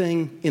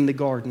everything in the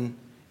garden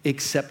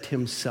except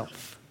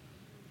himself.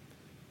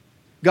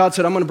 God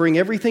said, I'm going to bring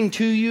everything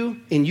to you,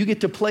 and you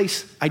get to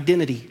place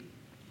identity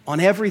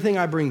on everything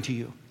I bring to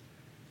you.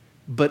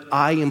 But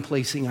I am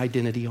placing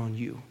identity on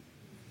you.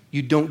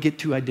 You don't get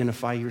to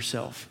identify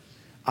yourself.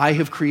 I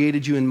have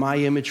created you in my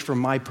image for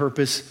my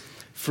purpose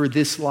for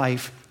this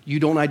life. You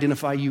don't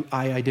identify you,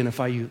 I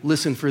identify you.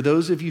 Listen, for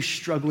those of you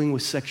struggling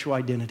with sexual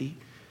identity,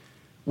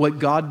 what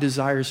God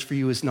desires for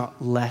you is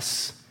not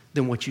less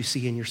than what you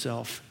see in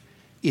yourself.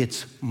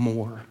 It's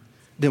more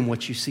than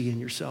what you see in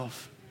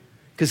yourself.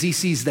 Because he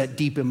sees that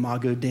deep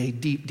imago Dei,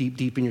 deep, deep,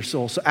 deep in your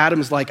soul. So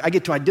Adam's like, I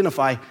get to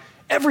identify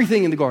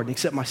everything in the garden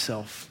except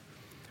myself.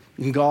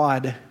 And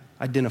God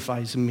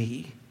identifies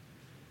me.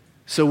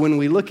 So when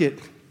we look at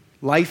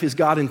life as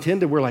God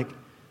intended, we're like,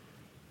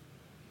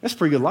 that's a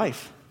pretty good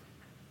life.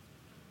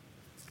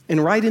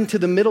 And right into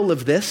the middle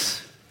of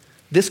this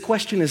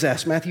question is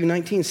asked, Matthew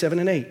 19, 7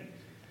 and 8.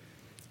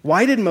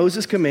 Why did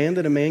Moses command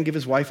that a man give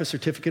his wife a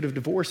certificate of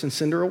divorce and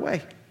send her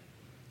away?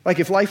 Like,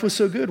 if life was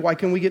so good, why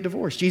can we get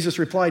divorced? Jesus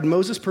replied,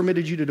 Moses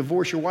permitted you to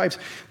divorce your wives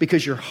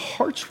because your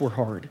hearts were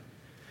hard.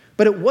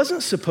 But it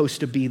wasn't supposed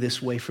to be this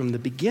way from the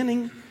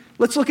beginning.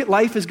 Let's look at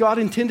life as God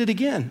intended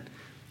again.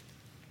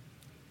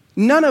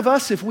 None of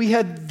us, if we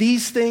had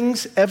these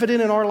things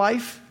evident in our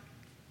life,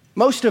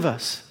 most of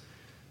us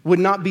would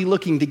not be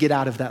looking to get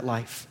out of that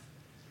life.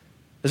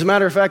 As a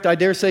matter of fact, I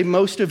dare say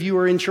most of you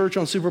are in church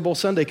on Super Bowl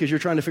Sunday because you're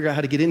trying to figure out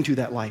how to get into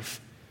that life,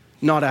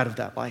 not out of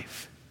that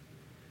life.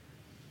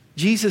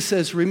 Jesus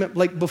says, remember,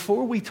 like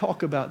before we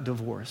talk about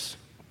divorce,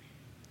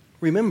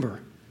 remember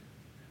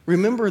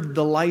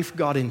the life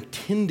God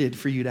intended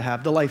for you to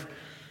have, the life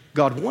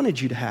God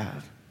wanted you to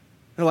have.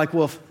 They're like,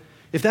 well,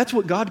 if that's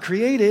what God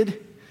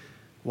created,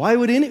 why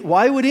would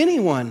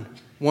anyone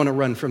want to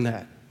run from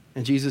that?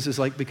 And Jesus is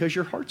like, because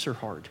your hearts are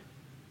hard.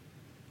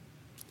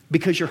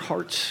 Because your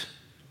hearts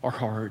are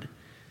hard.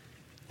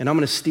 And I'm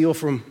going to steal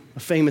from a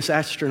famous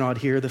astronaut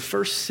here. The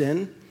first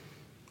sin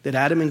that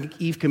Adam and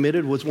Eve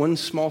committed was one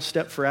small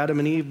step for Adam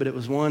and Eve, but it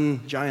was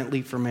one giant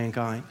leap for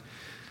mankind.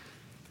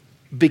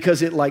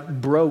 Because it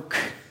broke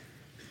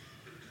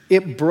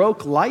It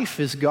broke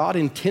life as God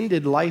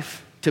intended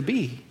life to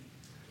be.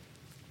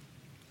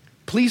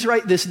 Please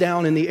write this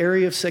down. In the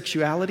area of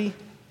sexuality,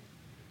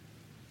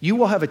 you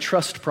will have a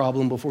trust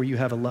problem before you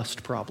have a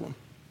lust problem.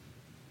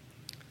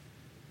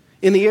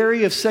 In the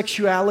area of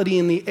sexuality,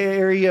 in the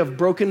area of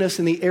brokenness,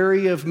 in the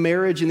area of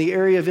marriage, in the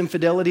area of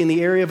infidelity, in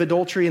the area of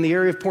adultery, in the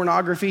area of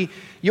pornography,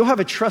 you'll have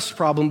a trust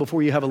problem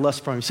before you have a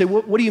lust problem. You say,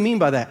 what do you mean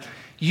by that?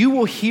 You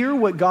will hear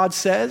what God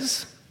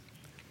says,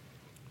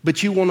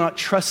 but you will not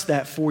trust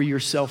that for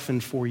yourself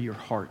and for your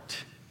heart.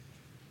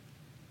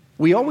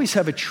 We always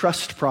have a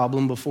trust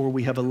problem before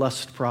we have a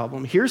lust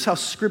problem. Here's how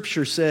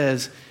Scripture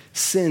says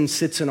sin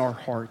sits in our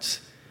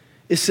hearts.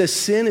 It says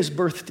sin is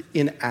birthed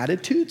in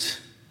attitudes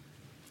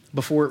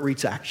before it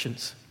reaches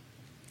actions.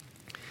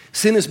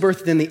 Sin is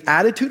birthed in the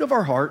attitude of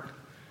our heart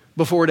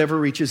before it ever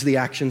reaches the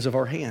actions of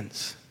our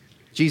hands.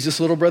 Jesus'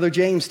 little brother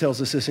James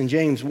tells us this in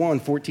James 1,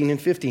 14 and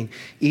 15.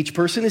 Each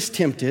person is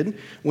tempted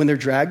when they're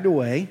dragged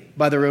away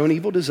by their own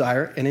evil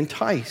desire and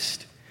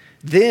enticed.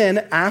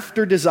 Then,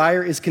 after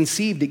desire is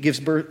conceived, it gives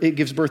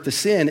birth to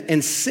sin.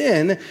 And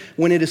sin,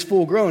 when it is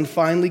full grown,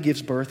 finally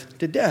gives birth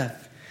to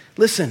death.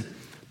 Listen,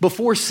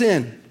 before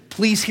sin,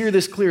 please hear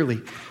this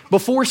clearly.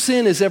 Before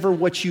sin is ever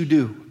what you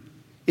do,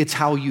 it's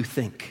how you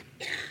think.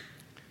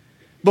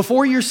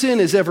 Before your sin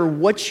is ever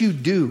what you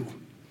do,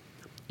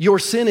 your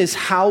sin is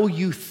how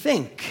you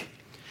think.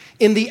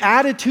 And the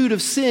attitude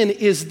of sin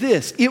is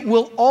this: it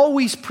will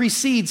always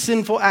precede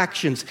sinful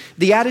actions.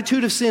 The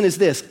attitude of sin is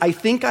this: I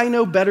think I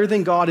know better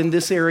than God in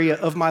this area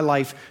of my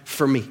life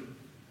for me.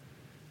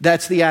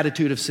 That's the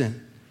attitude of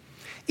sin.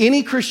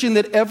 Any Christian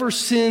that ever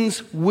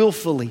sins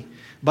willfully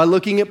by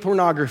looking at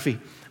pornography,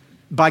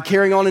 by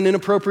carrying on an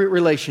inappropriate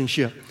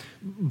relationship,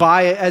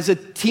 by, as a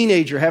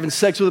teenager, having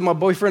sex with my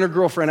boyfriend or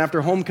girlfriend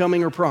after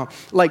homecoming or prom,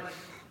 like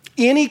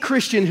any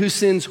Christian who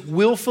sins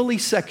willfully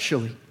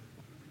sexually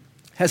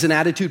has an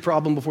attitude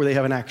problem before they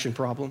have an action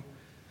problem.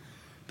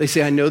 They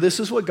say, I know this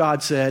is what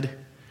God said,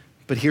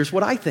 but here's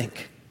what I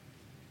think.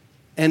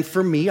 And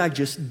for me, I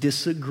just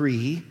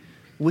disagree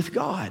with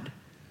God.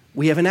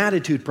 We have an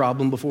attitude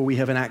problem before we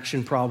have an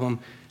action problem.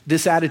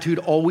 This attitude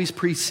always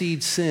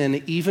precedes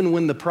sin, even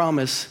when the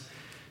promise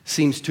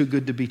seems too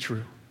good to be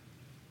true.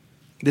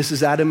 This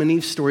is Adam and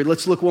Eve's story.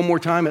 Let's look one more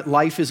time at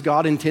life as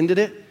God intended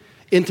it.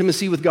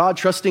 Intimacy with God,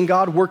 trusting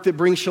God, work that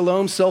brings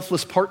shalom,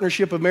 selfless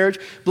partnership of marriage,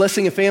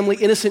 blessing a family,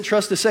 innocent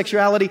trust of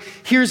sexuality.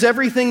 Here's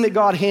everything that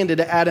God handed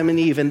to Adam and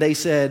Eve. And they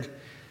said,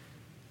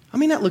 I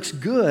mean, that looks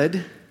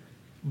good,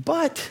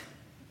 but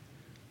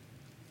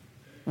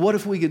what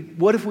if we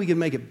could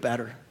make it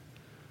better?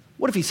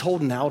 What if he's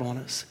holding out on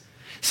us?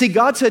 See,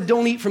 God said,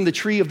 don't eat from the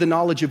tree of the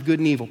knowledge of good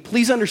and evil.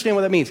 Please understand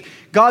what that means.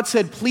 God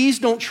said, please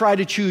don't try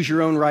to choose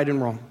your own right and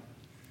wrong.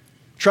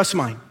 Trust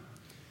mine.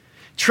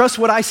 Trust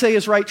what I say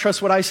is right.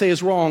 Trust what I say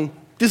is wrong.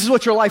 This is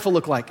what your life will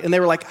look like. And they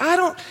were like,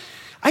 I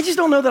just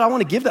don't know that I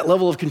want to give that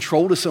level of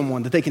control to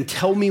someone, that they can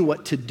tell me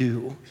what to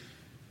do.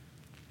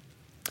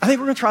 I think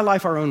we're going to try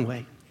life our own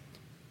way.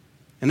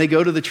 And they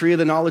go to the tree of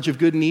the knowledge of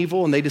good and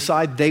evil, and they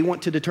decide they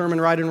want to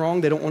determine right and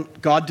wrong. They don't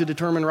want God to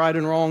determine right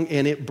and wrong,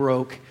 and it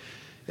broke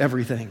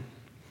everything.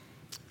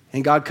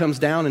 And God comes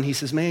down and he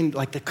says, man,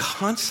 like the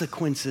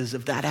consequences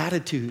of that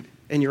attitude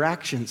and your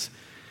actions,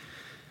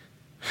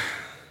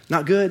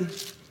 not good.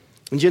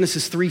 In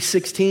Genesis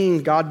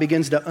 3:16, God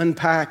begins to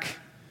unpack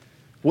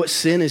what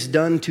sin has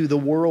done to the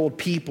world,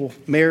 people,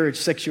 marriage,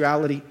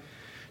 sexuality.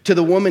 To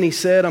the woman, he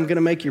said, I'm going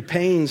to make your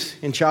pains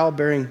in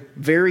childbearing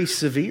very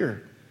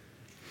severe.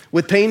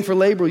 With pain for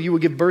labor, you will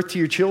give birth to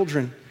your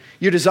children.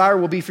 Your desire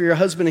will be for your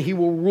husband, and he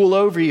will rule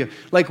over you.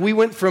 Like, we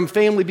went from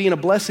family being a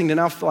blessing to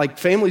now, like,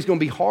 family's going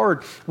to be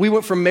hard. We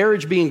went from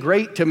marriage being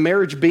great to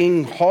marriage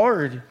being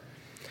hard.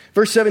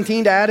 Verse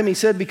 17, to Adam, he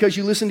said, because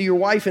you listened to your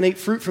wife and ate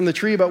fruit from the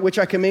tree about which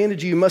I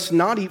commanded you, you must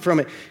not eat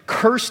from it.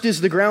 Cursed is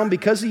the ground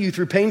because of you.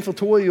 Through painful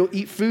toil, you'll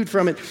eat food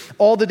from it.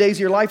 All the days of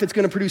your life, it's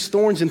going to produce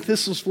thorns and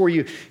thistles for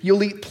you.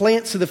 You'll eat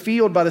plants of the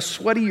field. By the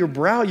sweat of your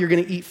brow, you're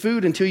going to eat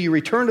food until you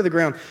return to the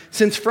ground.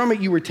 Since from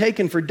it you were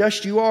taken, for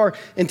dust you are,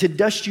 and to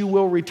dust you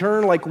will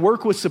return. Like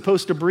work was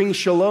supposed to bring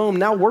shalom,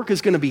 now work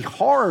is going to be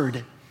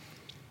hard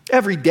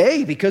every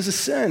day because of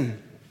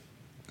sin.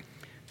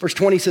 Verse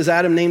 20 says,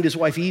 Adam named his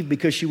wife Eve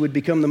because she would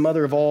become the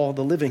mother of all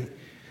the living.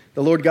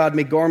 The Lord God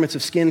made garments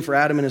of skin for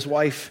Adam and his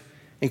wife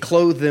and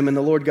clothed them. And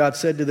the Lord God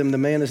said to them, the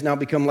man has now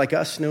become like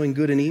us, knowing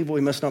good and evil.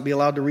 He must not be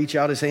allowed to reach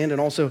out his hand and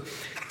also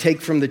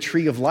take from the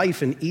tree of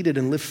life and eat it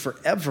and live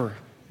forever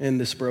in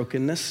this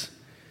brokenness.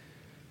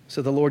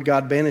 So the Lord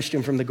God banished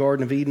him from the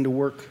Garden of Eden to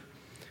work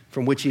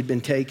from which he'd been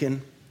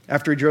taken.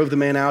 After he drove the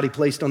man out, he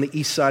placed on the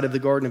east side of the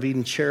Garden of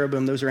Eden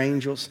cherubim, those are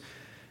angels,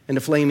 and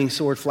a flaming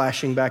sword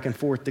flashing back and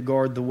forth to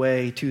guard the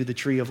way to the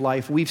tree of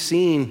life. We've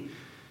seen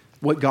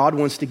what God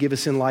wants to give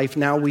us in life.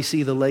 Now we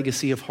see the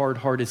legacy of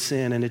hard-hearted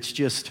sin, and it's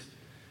just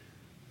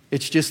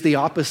the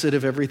opposite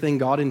of everything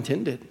God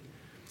intended.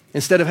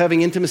 Instead of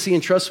having intimacy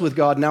and trust with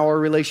God, now our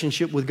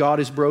relationship with God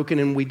is broken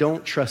and we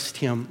don't trust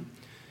him.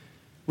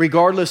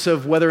 Regardless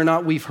of whether or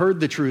not we've heard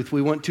the truth,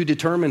 we want to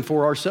determine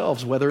for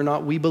ourselves whether or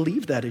not we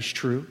believe that is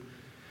true.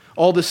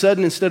 All of a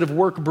sudden, instead of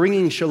work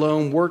bringing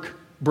shalom, work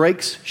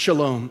breaks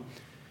shalom.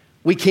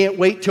 We can't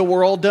wait till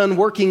we're all done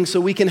working so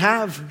we can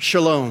have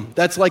shalom.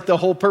 That's like the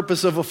whole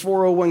purpose of a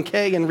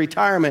 401k and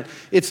retirement.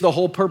 It's the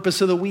whole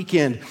purpose of the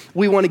weekend.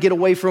 We want to get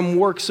away from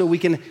work so we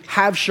can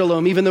have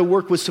shalom, even though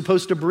work was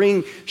supposed to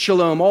bring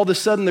shalom. All of a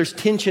sudden, there's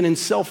tension and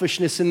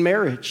selfishness in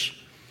marriage.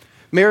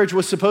 Marriage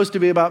was supposed to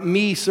be about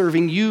me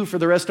serving you for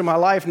the rest of my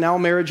life. Now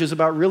marriage is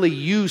about really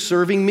you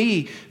serving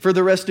me for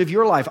the rest of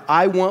your life.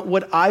 I want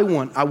what I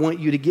want. I want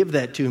you to give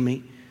that to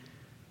me.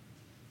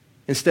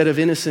 Instead of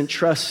innocent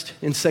trust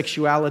in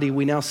sexuality,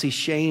 we now see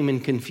shame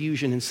and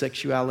confusion in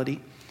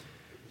sexuality.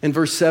 In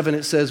verse 7,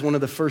 it says one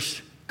of the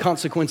first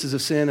consequences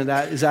of sin, and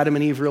that is Adam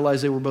and Eve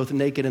realized they were both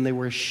naked and they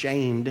were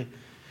ashamed.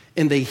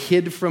 And they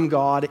hid from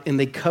God and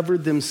they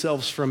covered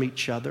themselves from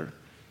each other.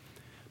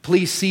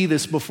 Please see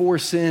this. Before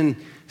sin,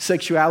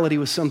 sexuality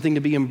was something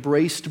to be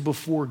embraced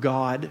before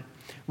God,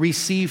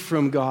 received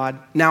from God.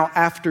 Now,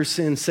 after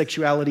sin,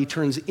 sexuality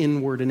turns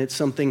inward, and it's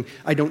something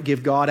I don't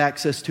give God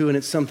access to, and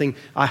it's something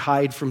I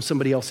hide from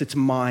somebody else. It's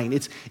mine.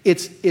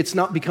 It's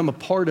not become a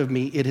part of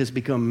me. It has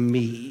become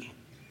me.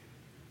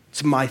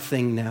 It's my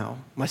thing now,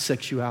 my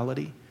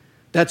sexuality.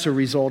 That's a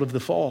result of the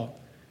fall.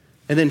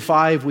 And then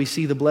 5, we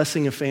see the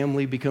blessing of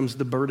family becomes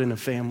the burden of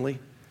family.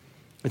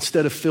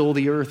 Instead of fill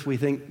the earth, we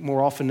think more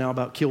often now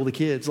about kill the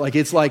kids.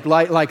 It's like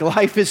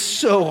life is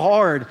so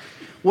hard.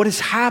 What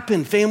has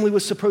happened? Family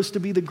was supposed to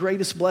be the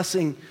greatest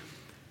blessing.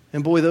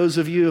 And boy, those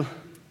of you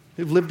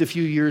who've lived a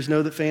few years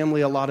know that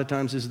family a lot of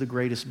times is the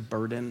greatest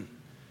burden.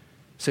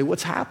 Say,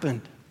 what's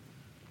happened?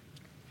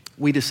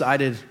 We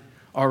decided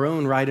our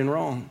own right and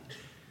wrong.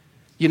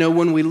 You know,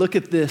 when we look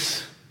at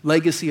this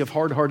legacy of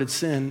hard-hearted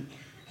sin,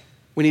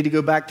 we need to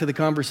go back to the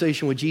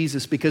conversation with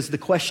Jesus, because the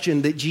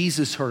question that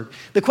Jesus heard,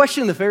 the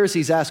question the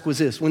Pharisees asked was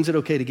this: when's it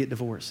okay to get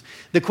divorced?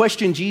 The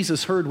question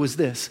Jesus heard was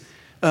this: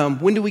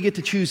 when do we get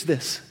to choose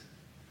this?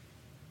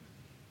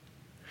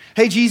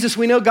 Hey, Jesus,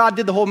 we know God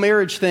did the whole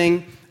marriage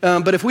thing,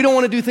 but if we don't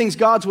want to do things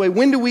God's way,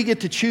 when do we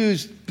get to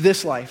choose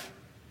this life?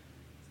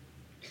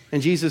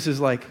 And Jesus is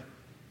like,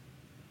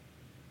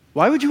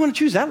 why would you want to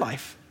choose that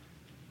life?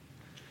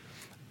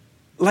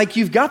 Like,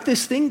 you've got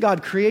this thing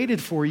God created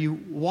for you.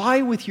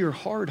 Why, with your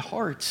hard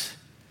hearts,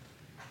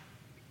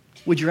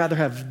 would you rather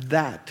have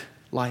that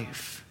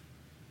life?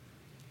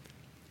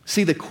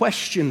 See, the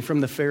question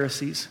from the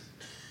Pharisees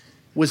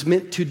was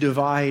meant to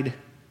divide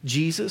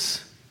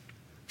Jesus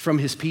from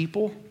his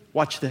people.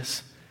 Watch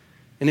this.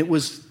 And it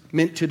was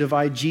meant to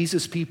divide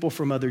Jesus people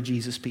from other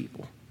Jesus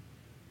people,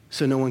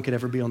 so no one could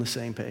ever be on the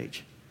same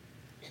page.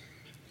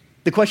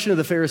 The question of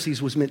the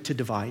Pharisees was meant to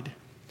divide.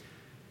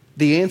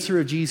 The answer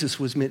of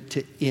Jesus was meant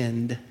to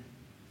end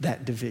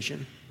that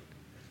division,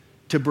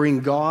 to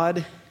bring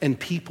God and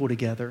people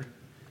together,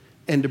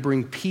 and to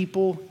bring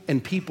people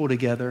and people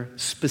together,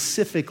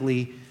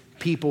 specifically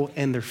people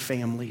and their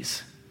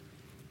families,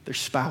 their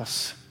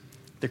spouse,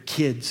 their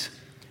kids,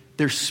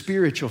 their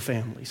spiritual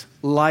families,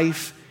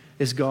 life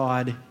as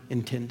God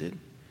intended.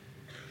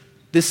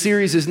 This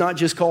series is not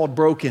just called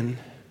Broken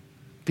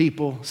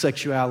People,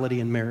 Sexuality,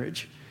 and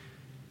Marriage.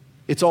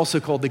 It's also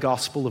called the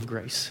Gospel of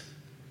Grace.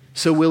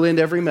 So we'll end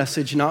every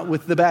message not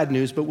with the bad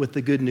news, but with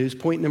the good news.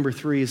 Point number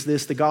 3 is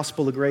this: the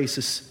gospel of grace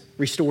is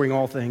restoring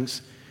all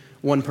things,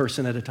 one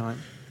person at a time.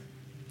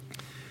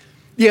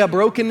 Yeah,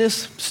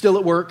 brokenness, still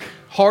at work.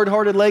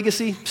 Hard-hearted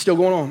legacy, still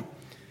going on.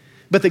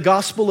 But the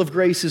gospel of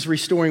grace is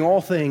restoring all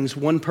things,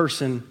 one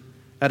person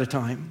at a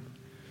time.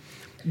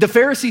 The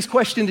Pharisees'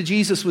 question to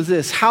Jesus was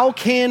this: how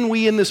can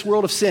we in this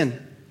world of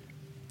sin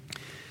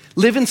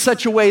live in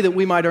such a way that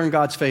we might earn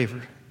God's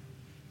favor?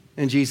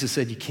 And Jesus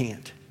said, you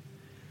can't.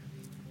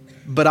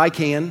 But I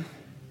can,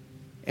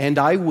 and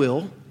I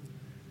will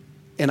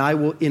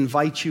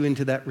invite you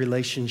into that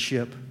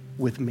relationship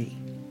with me.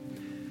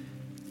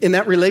 And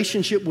that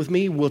relationship with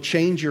me will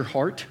change your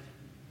heart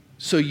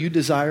so you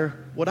desire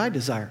what I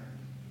desire.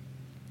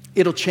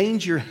 It'll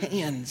change your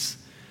hands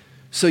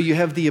so you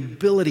have the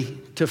ability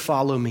to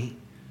follow me.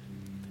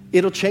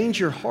 It'll change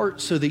your heart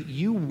so that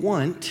you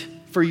want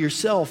for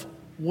yourself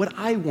what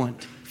I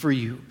want for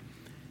you.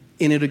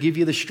 And it'll give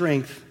you the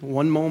strength,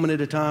 one moment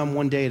at a time,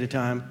 one day at a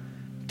time,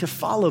 to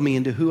follow me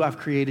into who I've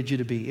created you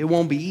to be. It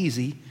won't be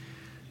easy,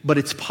 but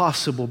it's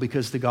possible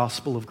because of the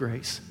gospel of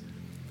grace.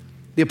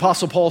 The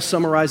Apostle Paul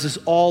summarizes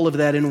all of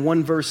that in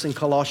one verse in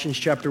Colossians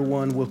chapter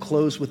 1. We'll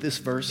close with this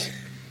verse,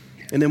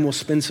 and then we'll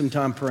spend some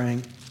time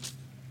praying.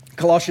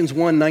 Colossians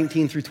 1,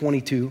 19 through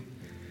 22.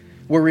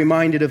 We're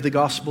reminded of the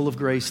gospel of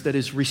grace that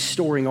is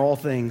restoring all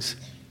things,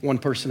 one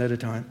person at a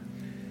time.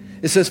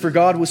 It says, for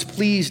God was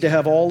pleased to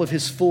have all of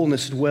his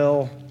fullness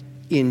dwell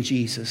in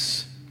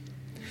Jesus,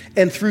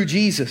 and through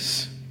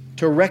Jesus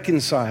to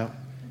reconcile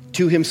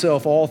to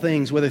himself all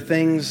things, whether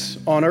things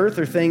on earth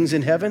or things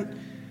in heaven,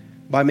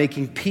 by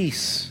making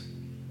peace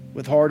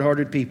with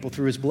hard-hearted people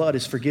through his blood,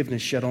 his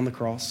forgiveness shed on the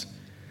cross.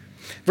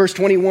 Verse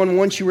 21,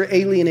 once you were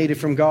alienated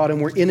from God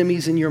and were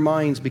enemies in your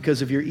minds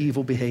because of your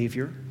evil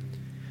behavior,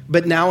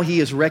 but now he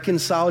has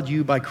reconciled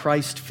you by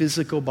Christ's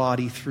physical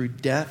body through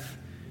death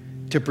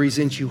to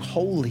present you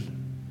holy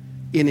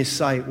in his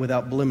sight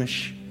without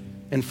blemish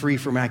and free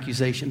from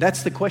accusation.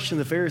 That's the question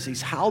of the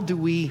Pharisees. How do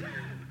we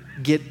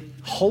get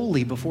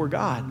holy before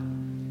God?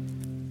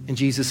 And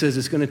Jesus says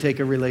it's going to take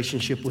a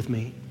relationship with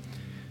me.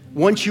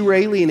 Once you were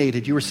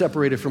alienated, you were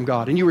separated from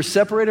God. And you were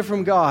separated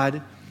from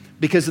God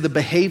because of the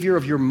behavior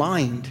of your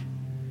mind.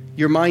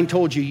 Your mind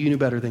told you knew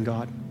better than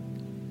God.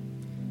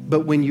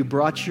 But when you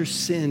brought your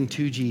sin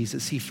to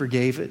Jesus, he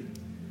forgave it.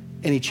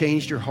 And he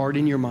changed your heart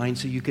and your mind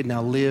so you could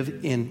now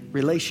live in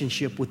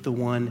relationship with the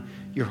one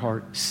your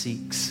heart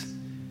seeks.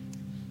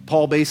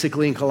 Paul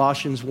basically in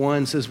Colossians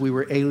 1 says we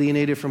were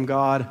alienated from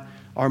God.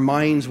 Our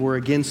minds were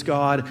against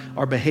God.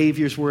 Our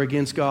behaviors were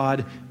against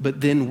God.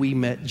 But then we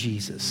met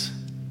Jesus.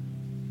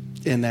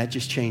 And that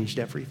just changed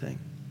everything.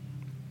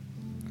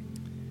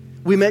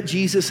 We met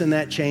Jesus and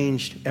that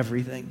changed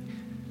everything.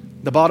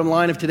 The bottom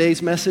line of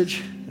today's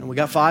message, and we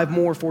got 5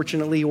 more,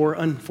 fortunately or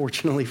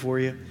unfortunately for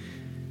you,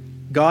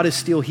 God is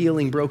still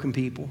healing broken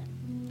people.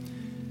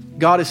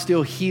 God is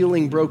still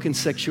healing broken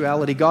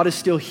sexuality. God is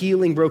still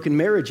healing broken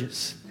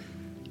marriages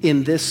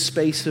in this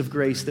space of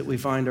grace that we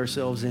find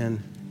ourselves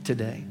in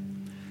today.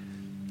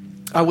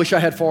 I wish I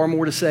had far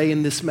more to say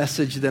in this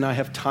message than I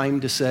have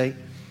time to say,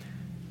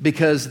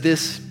 because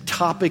this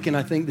topic and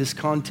I think this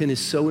content is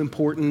so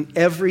important.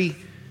 Every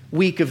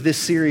week of this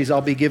series,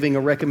 I'll be giving a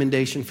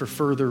recommendation for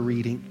further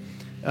reading.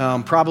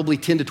 Probably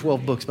 10 to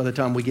 12 books by the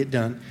time we get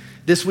done.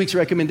 This week's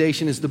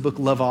recommendation is the book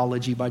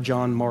Loveology by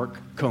John Mark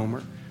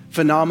Comer.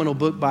 Phenomenal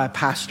book by a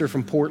pastor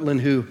from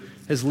Portland who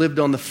has lived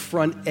on the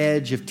front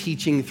edge of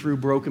teaching through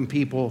broken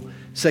people,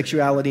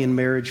 sexuality and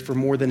marriage for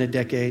more than a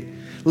decade.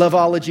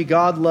 Loveology,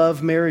 God,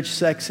 Love, Marriage,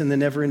 Sex, and the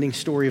Never-Ending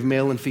Story of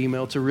Male and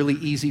Female. It's a really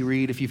easy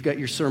read. If you've got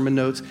your sermon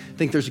notes, I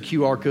think there's a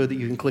QR code that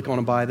you can click on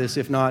and buy this.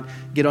 If not,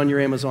 get on your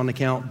Amazon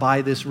account,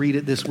 buy this, read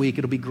it this week.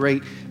 It'll be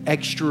great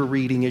extra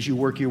reading as you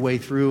work your way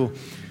through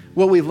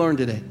what we've learned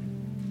today.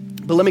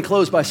 But let me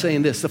close by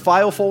saying this. The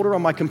file folder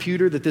on my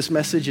computer that this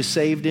message is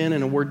saved in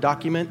a Word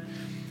document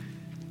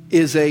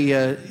is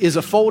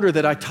a folder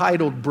that I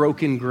titled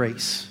Broken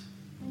Grace,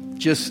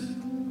 just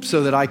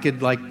so that I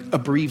could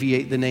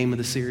abbreviate the name of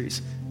the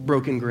series,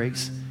 Broken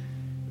Grace.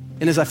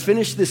 And as I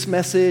finished this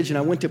message and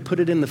I went to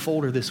put it in the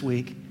folder this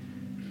week,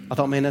 I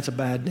thought, man, that's a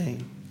bad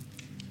name.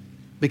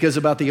 Because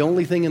about the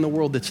only thing in the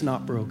world that's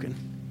not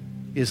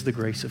broken is the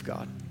grace of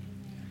God.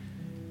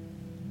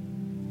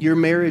 Your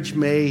marriage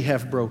may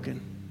have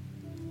broken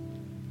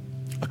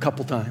a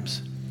couple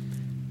times.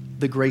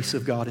 The grace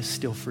of God is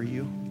still for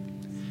you.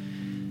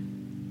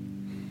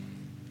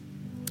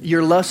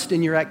 Your lust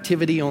and your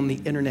activity on the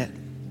internet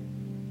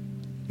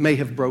may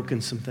have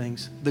broken some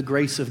things. The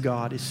grace of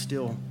God is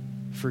still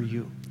for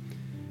you.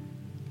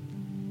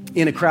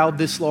 In a crowd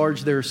this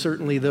large, there are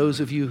certainly those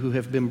of you who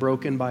have been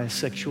broken by a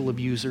sexual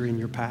abuser in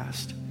your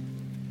past.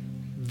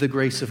 The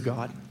grace of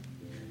God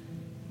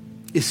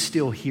is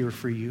still here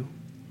for you.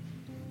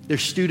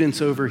 There's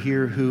students over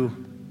here who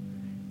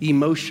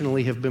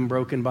emotionally have been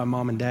broken by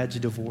mom and dad's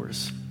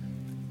divorce.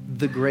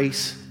 The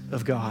grace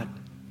of God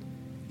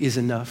is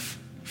enough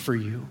for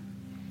you.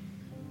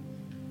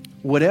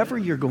 Whatever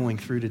you're going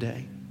through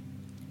today,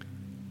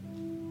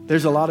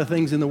 there's a lot of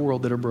things in the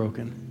world that are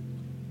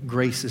broken.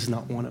 Grace is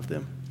not one of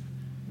them.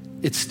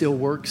 It still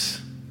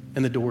works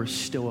and the door is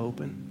still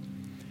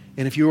open.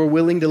 And if you are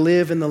willing to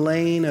live in the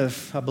lane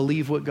of, I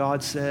believe what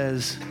God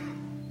says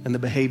and the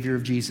behavior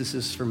of Jesus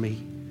is for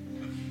me,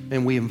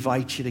 and we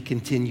invite you to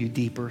continue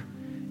deeper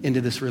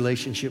into this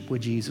relationship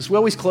with Jesus. We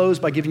always close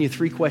by giving you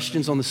 3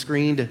 questions on the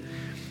screen to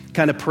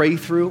kind of pray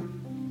through.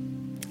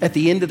 At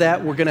the end of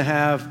that, we're going to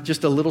have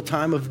just a little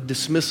time of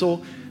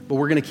dismissal, but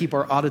we're going to keep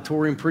our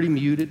auditorium pretty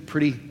muted,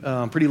 pretty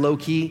low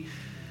key,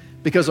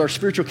 because our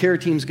spiritual care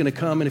team is going to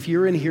come. And if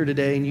you're in here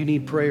today and you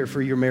need prayer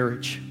for your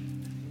marriage,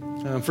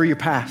 for your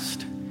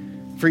past,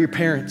 for your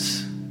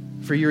parents,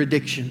 for your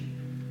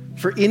addiction,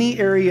 for any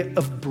area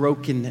of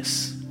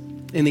brokenness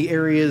in the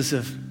areas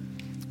of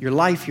your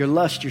life, your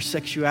lust, your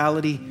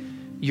sexuality,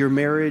 your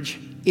marriage,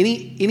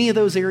 any of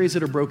those areas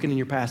that are broken in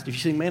your past, if you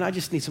think, man, I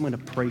just need someone to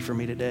pray for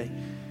me today,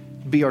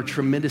 it'd be our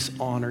tremendous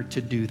honor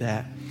to do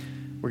that.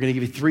 We're going to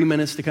give you 3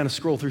 minutes to kind of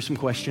scroll through some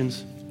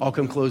questions. I'll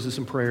come close with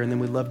some prayer, and then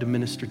we'd love to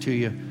minister to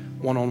you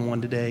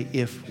one-on-one today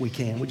if we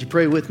can. Would you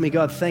pray with me?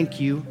 God, thank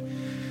you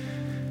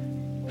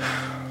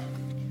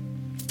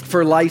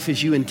for life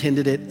as you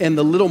intended it and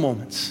the little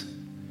moments.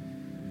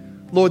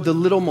 Lord, the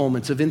little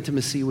moments of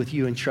intimacy with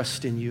you and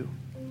trust in you.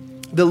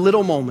 The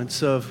little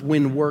moments of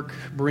when work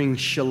brings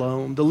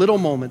shalom. The little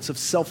moments of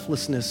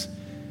selflessness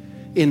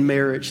in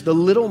marriage. The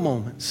little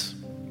moments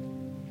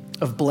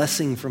of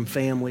blessing from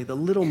family. The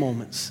little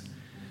moments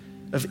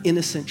of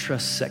innocent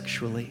trust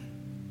sexually.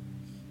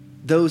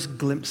 Those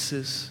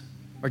glimpses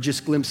are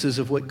just glimpses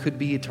of what could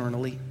be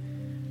eternally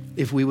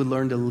if we would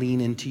learn to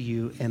lean into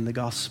you and the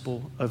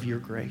gospel of your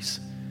grace.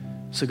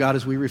 So God,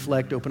 as we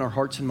reflect, open our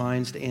hearts and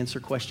minds to answer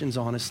questions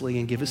honestly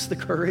and give us the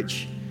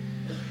courage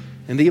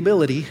and the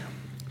ability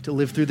to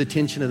live through the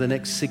tension of the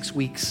next 6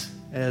 weeks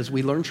as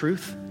we learn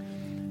truth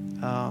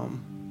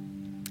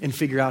and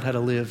figure out how to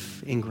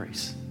live in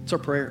grace. It's our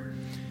prayer.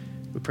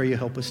 We pray you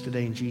help us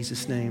today in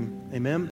Jesus' name. Amen.